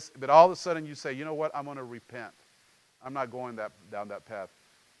you're this, but all of a sudden you say, you know what, I'm going to repent. I'm not going down that path.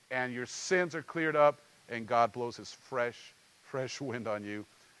 And your sins are cleared up, and God blows his fresh wind on you,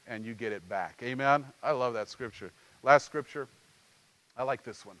 and you get it back. Amen? I love that scripture. Last scripture, I like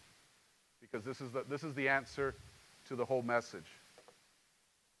this one, because this is the answer to the whole message.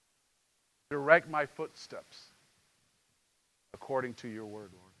 Direct my footsteps according to your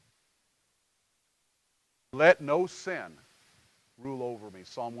word, Lord. Let no sin rule over me.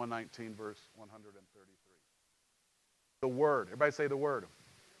 Psalm 119, verse 133. The word. Everybody say the word.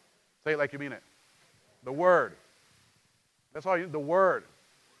 Say it like you mean it. The word. That's all the word.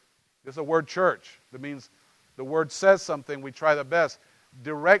 This is a word church. That means the word says something. We try the best.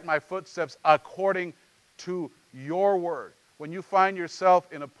 Direct my footsteps according to your word. When you find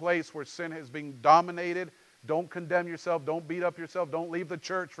yourself in a place where sin has been dominated, don't condemn yourself. Don't beat up yourself. Don't leave the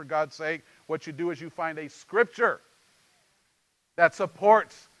church, for God's sake. What you do is you find a scripture that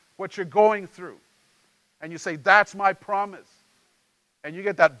supports what you're going through. And you say, that's my promise. And you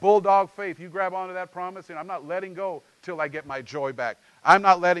get that bulldog faith. You grab onto that promise, and I'm not letting go till I get my joy back. I'm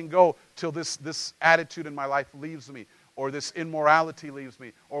not letting go till this attitude in my life leaves me, or this immorality leaves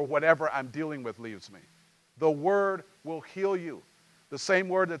me, or whatever I'm dealing with leaves me. The word will heal you. The same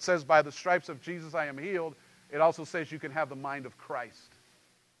word that says, by the stripes of Jesus I am healed, it also says you can have the mind of Christ.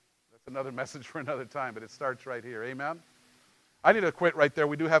 That's another message for another time, but it starts right here. Amen? I need to quit right there.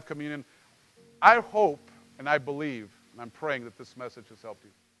 We do have communion. I hope and I believe, and I'm praying that this message has helped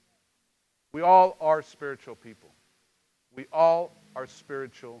you. We all are spiritual people. We all are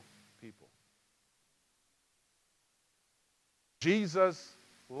spiritual people. Jesus'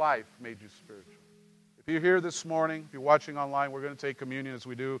 life made you spiritual. If you're here this morning, if you're watching online, we're going to take communion as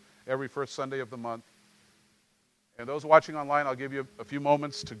we do every first Sunday of the month. And those watching online, I'll give you a few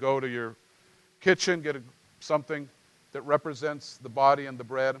moments to go to your kitchen, get something that represents the body and the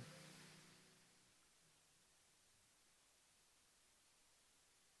bread.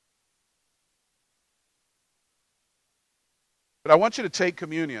 But I want you to take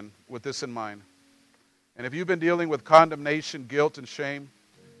communion with this in mind. And if you've been dealing with condemnation, guilt, and shame,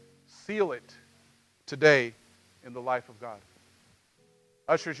 seal it today in the life of God.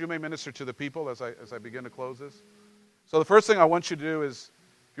 Ushers, you may minister to the people as I begin to close this. So the first thing I want you to do is,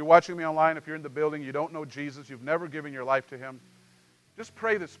 if you're watching me online, if you're in the building, you don't know Jesus, you've never given your life to him, just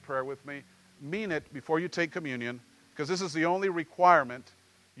pray this prayer with me. Mean it before you take communion, because this is the only requirement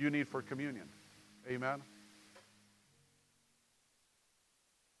you need for communion. Amen?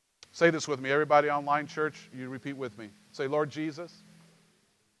 Say this with me. Everybody online, church, you repeat with me. Say, Lord Jesus,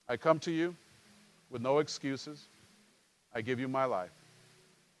 I come to you with no excuses. I give you my life.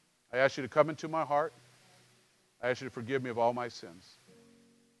 I ask you to come into my heart. I ask you to forgive me of all my sins.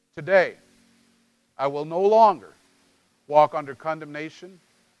 Today, I will no longer walk under condemnation,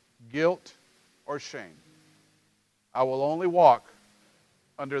 guilt, or shame. I will only walk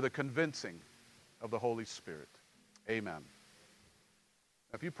under the convincing of the Holy Spirit. Amen.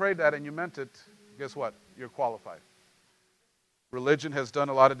 If you prayed that and you meant it, guess what? You're qualified. Religion has done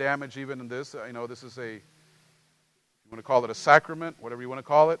a lot of damage even in this. This is you want to call it a sacrament, whatever you want to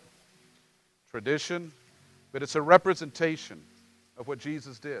call it, tradition, but it's a representation of what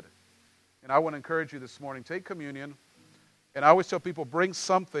Jesus did. And I want to encourage you this morning, take communion. And I always tell people, bring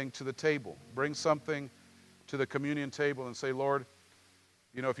something to the table. Bring something to the communion table and say, Lord,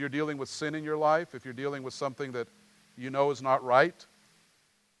 if you're dealing with sin in your life, if you're dealing with something that you know is not right,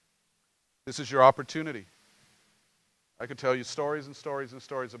 this is your opportunity. I could tell you stories and stories and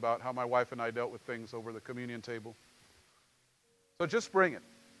stories about how my wife and I dealt with things over the communion table. So just bring it.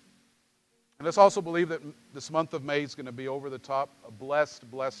 And let's also believe that this month of May is going to be over the top, a blessed,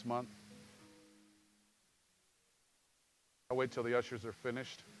 blessed month. I'll wait till the ushers are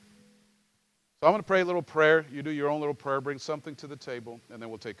finished. So I'm going to pray a little prayer. You do your own little prayer. Bring something to the table, and then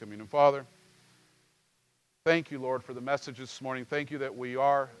we'll take communion. Father, thank you, Lord, for the message this morning. Thank you that we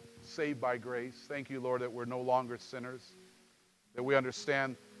are saved by grace. Thank you, Lord, that we're no longer sinners, that we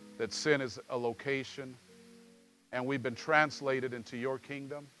understand that sin is a location, and we've been translated into your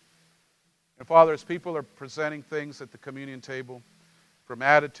kingdom. And Father, as people are presenting things at the communion table, from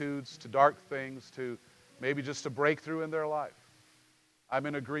attitudes to dark things to maybe just a breakthrough in their life, I'm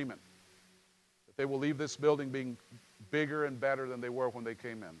in agreement that they will leave this building being bigger and better than they were when they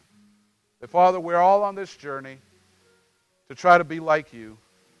came in. That, Father, we're all on this journey to try to be like you,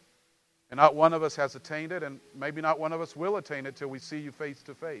 and not one of us has attained it, and maybe not one of us will attain it till we see you face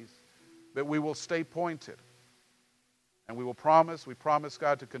to face. But we will stay pointed, and we promise,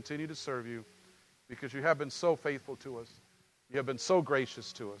 God, to continue to serve you, because you have been so faithful to us. You have been so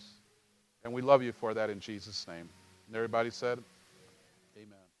gracious to us, and we love you for that in Jesus' name. And everybody said,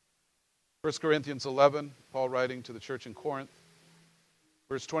 amen. 1 Corinthians 11, Paul writing to the church in Corinth,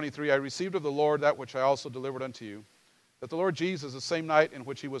 verse 23, I received of the Lord that which I also delivered unto you, that the Lord Jesus, the same night in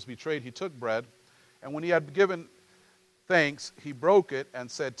which he was betrayed, he took bread, and when he had given thanks, he broke it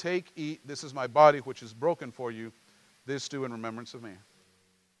and said, take, eat, this is my body which is broken for you. This do in remembrance of me. Eat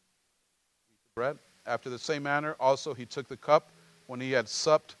the bread. After the same manner also he took the cup when he had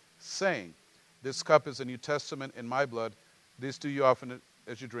supped, saying, this cup is the New Testament in my blood. This do you often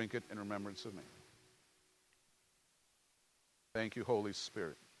as you drink it in remembrance of me. Thank you, Holy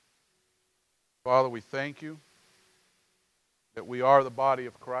Spirit. Father, we thank you that we are the body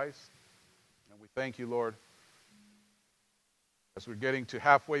of Christ. And we thank you, Lord, as we're getting to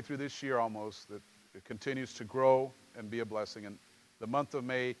halfway through this year almost, that it continues to grow and be a blessing. And the month of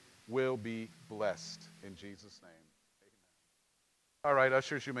May will be blessed in Jesus' name. Amen. All right,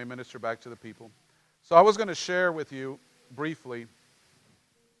 ushers, you may minister back to the people. So I was going to share with you briefly,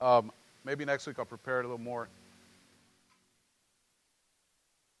 maybe next week I'll prepare it a little more.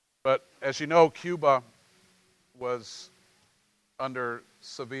 But as you know, Cuba was under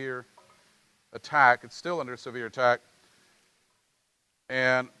severe attack. It's still under severe attack.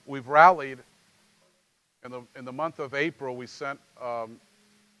 And we've rallied. In the month of April, we sent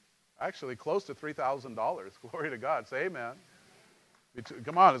actually close to $3,000. Glory to God. Say amen.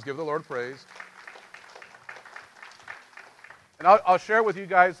 Come on, let's give the Lord praise. And I'll share with you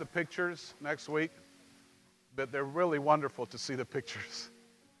guys the pictures next week. But they're really wonderful to see the pictures.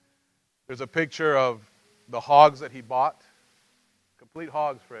 There's a picture of the hogs that he bought. Complete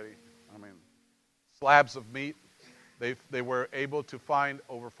hogs, Freddie. I mean, slabs of meat. They were able to find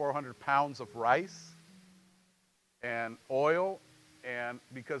over 400 pounds of rice and oil. And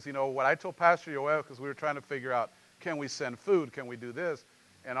because, what I told Pastor Yoel, because we were trying to figure out, can we send food? Can we do this?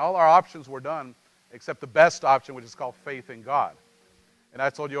 And all our options were done, except the best option, which is called faith in God. And I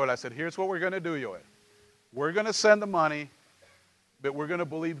told Yoel, I said, here's what we're going to do, Yoel. We're going to send the money, but we're going to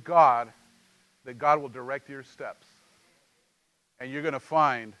believe God that God will direct your steps. And you're going to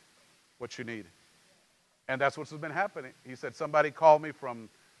find what you need. And that's what's been happening. He said, somebody called me from,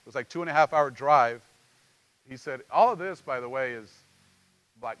 it was like 2.5-hour drive. He said, all of this, by the way, is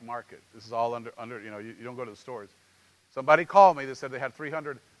black market. This is all under you don't go to the stores. Somebody called me. They said they had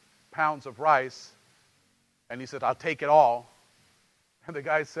 300 pounds of rice. And he said, I'll take it all. And the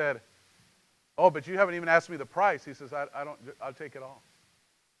guy said, oh, but you haven't even asked me the price. He says, I'll take it all.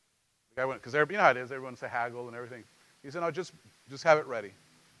 The guy went, because you know how it is, everyone's a haggle and everything. He said, no, just have it ready.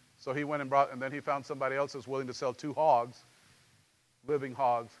 So he went and brought, and then he found somebody else that's willing to sell 2 hogs, living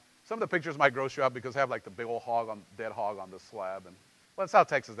hogs. Some of the pictures might gross you out because they have like the big old dead hog on the slab. And well, in South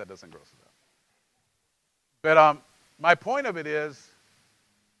Texas, that doesn't gross us out. But my point of it is,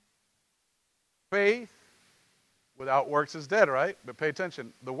 Faith without works is dead, right? But pay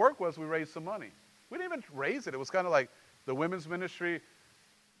attention. The work was we raised some money. We didn't even raise it. It was kind of like the women's ministry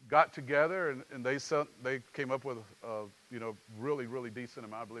got together and they came up with really, really decent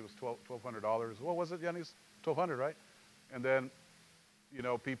amount. I believe it was $1,200. What was it, Yannis? $1,200, right? And then,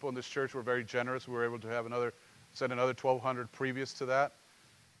 people in this church were very generous. We were able to have send another $1,200 previous to that.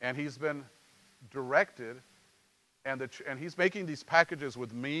 And he's been directed, and he's making these packages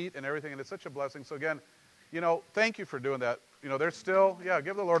with meat and everything, and it's such a blessing. So again, thank you for doing that. There's still,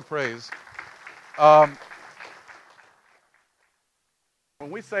 give the Lord praise. When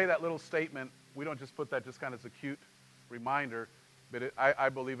we say that little statement, we don't just put that just kind of as a cute reminder, but I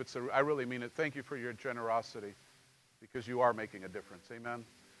believe I really mean it. Thank you for your generosity, because you are making a difference. Amen.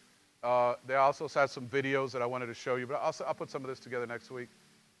 They also had some videos that I wanted to show you, but I'll put some of this together next week.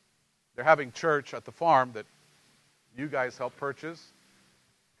 They're having church at the farm that you guys helped purchase.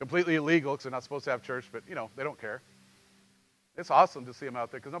 Completely illegal because they're not supposed to have church, but, they don't care. It's awesome to see them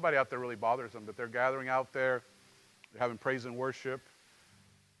out there because nobody out there really bothers them, but they're gathering out there. They're having praise and worship.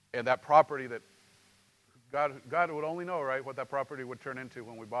 And that property that God would only know, right, what that property would turn into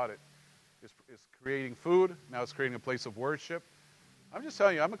when we bought it. It's creating food. Now it's creating a place of worship. I'm just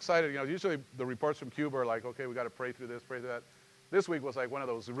telling you, I'm excited. Usually the reports from Cuba are like, okay, we got to pray through this, pray through that. This week was like one of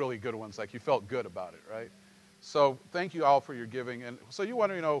those really good ones. Like you felt good about it, right? So thank you all for your giving. And so you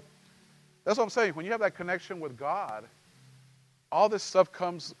wonder, that's what I'm saying. When you have that connection with God, all this stuff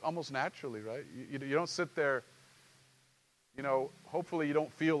comes almost naturally, right? You don't sit there, hopefully you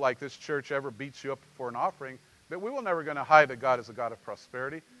don't feel like this church ever beats you up for an offering. But we were never going to hide that God is a God of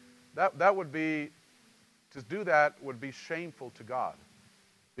prosperity. That would be, to do that would be shameful to God.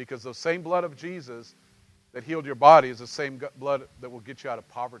 Because the same blood of Jesus that healed your body is the same blood that will get you out of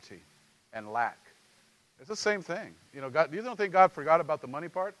poverty and lack. It's the same thing. God, you don't think God forgot about the money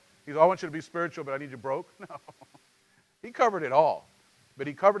part? He's, I want you to be spiritual, but I need you broke. No. He covered it all. But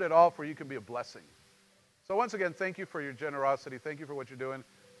he covered it all for you can be a blessing. So once again, thank you for your generosity. Thank you for what you're doing.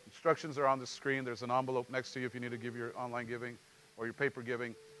 Instructions are on the screen. There's an envelope next to you if you need to give your online giving or your paper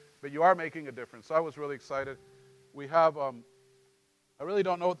giving. But you are making a difference. So I was really excited. We have, I really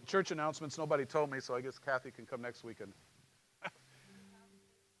don't know what the church announcements. Nobody told me, so I guess Kathy can come next week. And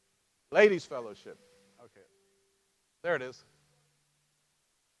Ladies Fellowship. Okay. There it is.